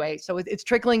anyway, so it's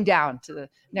trickling down to the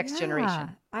next generation.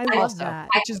 I love that.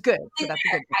 Which is good. So that's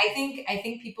a good thing. I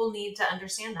think people need to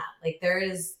understand that. Like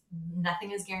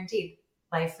nothing is guaranteed.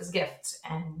 Life is a gift,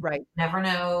 and never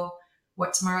know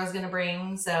what tomorrow's going to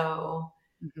bring. So,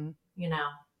 you know,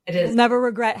 It is. We'll never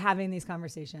regret having these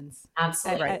conversations.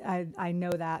 Absolutely. I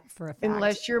know that for a fact.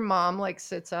 Unless your mom like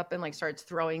sits up and like starts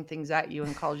throwing things at you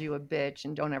and calls you a bitch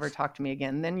and don't ever talk to me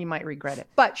again, then you might regret it.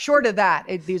 But short of that,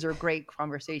 these are great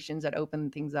conversations that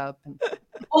open things up. And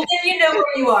well, then you know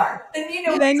where you are. Then you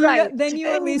know. Then you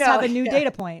at least have a new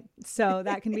data point, so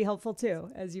that can be helpful too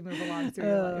as you move along through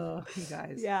your life. You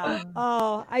guys. Yeah.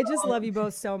 Oh, I just love you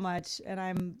both so much, and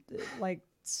I'm like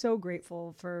so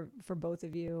grateful for both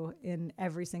of you in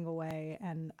every single way.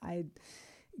 And I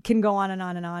can go on and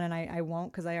on and on, and I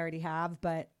won't because I already have.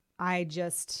 But I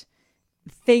just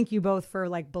thank you both for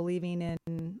like believing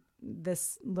in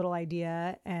this little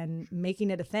idea and making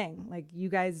it a thing. Like you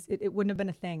guys, it wouldn't have been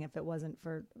a thing if it wasn't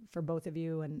for both of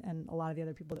you and a lot of the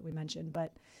other people that we mentioned.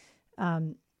 But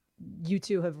you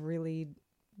two have really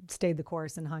stayed the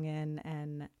course and hung in.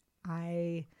 And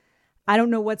I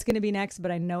don't know what's going to be next, but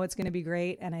I know it's going to be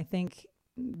great. And I think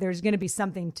there's going to be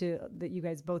something that you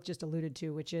guys both just alluded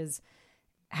to, which is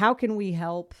how can we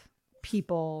help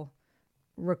people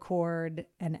record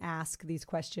and ask these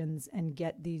questions and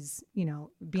get these,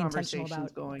 be intentional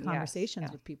about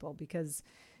conversations with people, because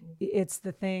it's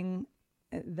the thing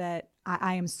that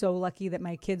I am so lucky that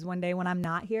my kids one day when I'm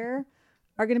not here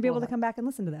are going to be able to come back and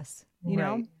listen to this, you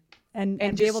know? And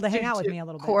be able to hang out with me a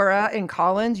little bit. Cora and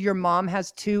Collins, your mom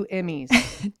has 2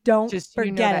 Emmys. Don't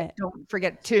forget it. Don't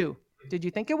forget 2. Did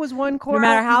you think it was 1, Cora? No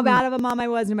matter how bad of a mom I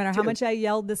was, no matter how much I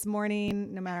yelled this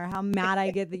morning, no matter how mad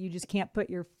I get that you just can't put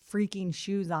your freaking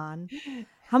shoes on.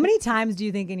 How many times do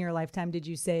you think in your lifetime did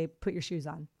you say, put your shoes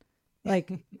on?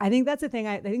 Like, I think that's the thing.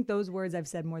 I think those words I've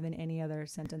said more than any other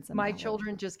sentence. My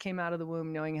children just came out of the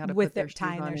womb knowing how to put their shoes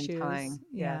on and tying.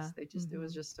 Yeah. Yes, it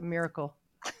was just a miracle.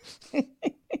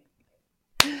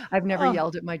 I've never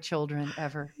yelled at my children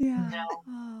ever. Yeah.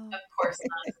 No, of course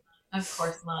not. Of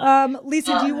course not.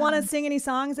 Lisa, do you want to sing any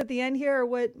songs at the end here, or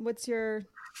what's your?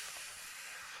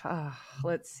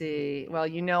 Let's see. Well,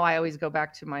 I always go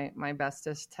back to my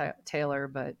bestest Taylor,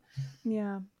 but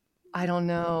yeah, I don't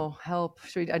know. Help!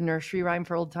 Should we a nursery rhyme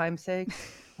for old time's sake?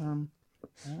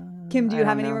 Kim, do you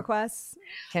have any requests?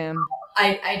 Kim,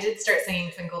 I did start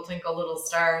singing "Twinkle Twinkle Little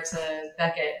Star" to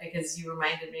Beckett because you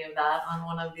reminded me of that on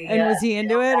one of the. And was he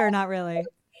into it or not really?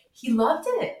 He loved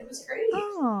it. It was great.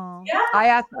 Oh,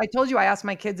 yeah. I told you I asked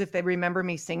my kids if they remember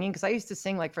me singing, because I used to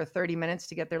sing like for 30 minutes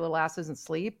to get their little asses in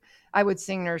sleep. I would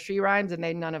sing nursery rhymes and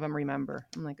none of them remember.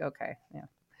 I'm like, okay, yeah,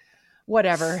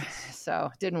 whatever. So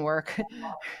it didn't work.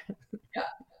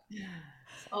 Yeah.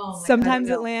 Oh, sometimes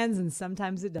it lands and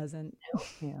sometimes it doesn't.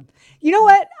 Yeah. You know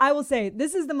what? I will say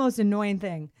this is the most annoying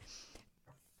thing.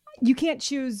 You can't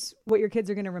choose what your kids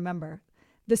are going to remember.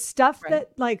 The stuff that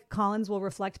like Collins will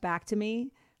reflect back to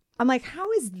me, I'm like, how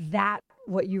is that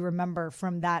what you remember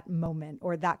from that moment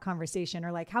or that conversation?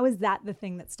 Or like, how is that the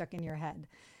thing that's stuck in your head?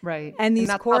 Right. And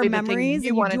these core memories,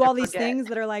 and you do all these things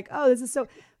that are like, oh, this is so,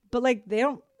 but like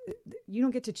you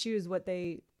don't get to choose what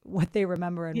they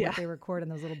remember and what they record in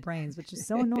those little brains, which is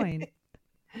so annoying.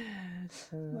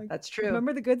 Like, that's true.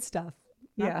 Remember the good stuff.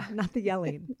 Not the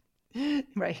yelling.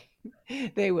 Right.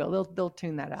 They will. They'll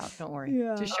tune that out. Don't worry.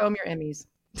 Yeah. Just show them your Emmys.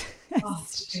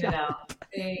 Tune it out.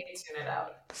 They tune it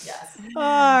out. Yes.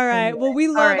 All right. Well, we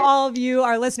love all of you,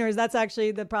 our listeners. That's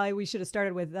actually probably we should have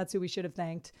started with. That's who we should have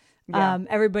thanked. Yeah.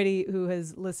 Everybody who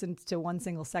has listened to one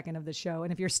single second of the show.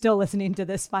 And if you're still listening to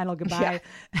this final goodbye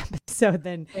episode,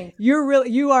 then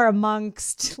you are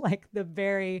amongst like the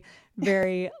very,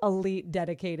 very elite,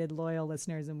 dedicated, loyal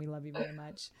listeners. And we love you very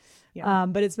much. Yeah.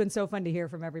 But it's been so fun to hear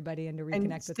from everybody and to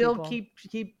reconnect with people.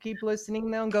 Still keep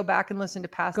listening though, and go back and listen to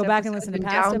past episodes. Go back and listen to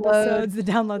past episodes. The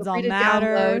downloads all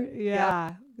matter.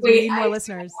 Yeah. Wait, we need more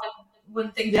listeners.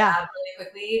 One thing to add really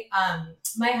quickly.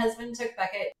 My husband took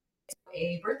Beckett to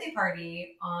a birthday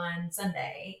party on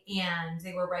Sunday, and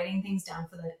they were writing things down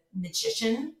for the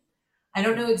magician. I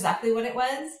don't know exactly what it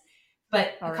was,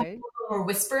 but a couple of them were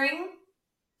whispering,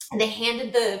 and they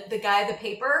handed the guy the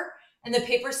paper, and the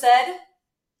paper said,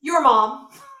 "Your mom."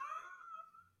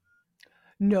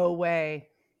 No way.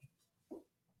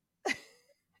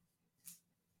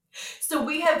 So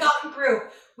we have gotten through.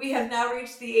 We have now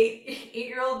reached the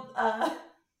eight-year-old.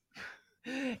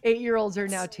 8-year-olds are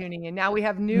now tuning in. Now we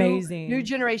have new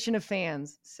generation of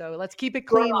fans. So let's keep it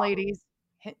clean, ladies.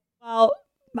 Well,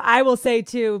 I will say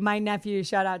too, my nephew,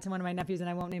 shout out to one of my nephews, and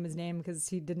I won't name his name because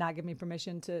he did not give me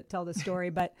permission to tell the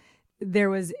story, but there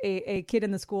was a kid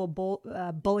in the school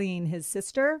bullying his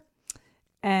sister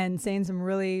and saying some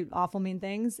really awful, mean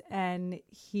things. And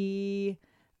he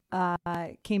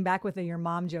came back with a "your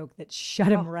mom" joke that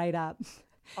shut him right up.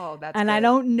 Oh, that's and good. I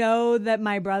don't know that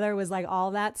my brother was like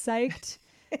all that psyched,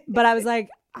 but I was like,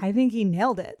 I think he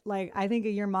nailed it. Like, I think a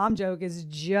your mom joke is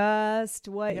just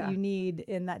what Yeah. you need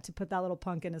in that to put that little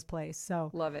punk in his place. So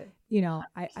Love it. you know,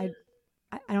 I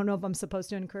don't know if I'm supposed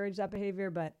to encourage that behavior,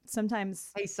 but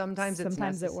sometimes sometimes it's it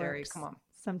necessary. works. Come on.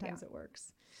 Sometimes it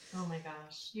works. Oh my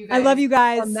gosh. You I love you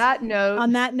guys. On that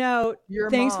note, your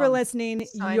thanks for mom listening.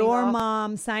 signing Your off.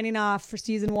 mom signing off for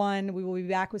season 1. We will be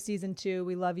back with season 2.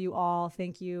 We love you all.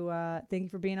 Thank you. Thank you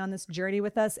for being on this journey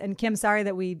with us. And Kim, sorry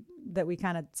that we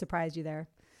kind of surprised you there.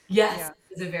 Yes.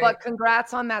 Yeah. But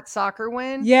congrats on that soccer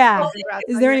win. Yeah. Congrats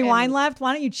Is on there your any wine Emmy. left?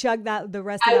 Why don't you chug the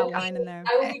rest of that wine in there?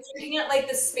 I will be drinking it like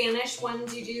the Spanish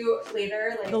ones you do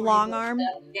later. Like The long arm?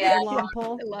 Yeah. The long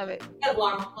pull? I love it. Yeah,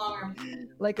 long arm.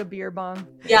 Like a beer bong.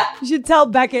 Yeah. You should tell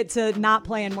Beckett to not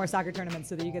play in more soccer tournaments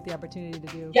so that you get the opportunity to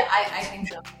do. Yeah, I think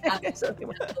so.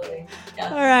 Absolutely. Yeah.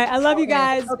 All right. I love you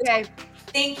guys. Okay.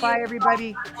 Thank you. Bye,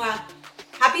 everybody.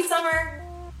 Happy summer.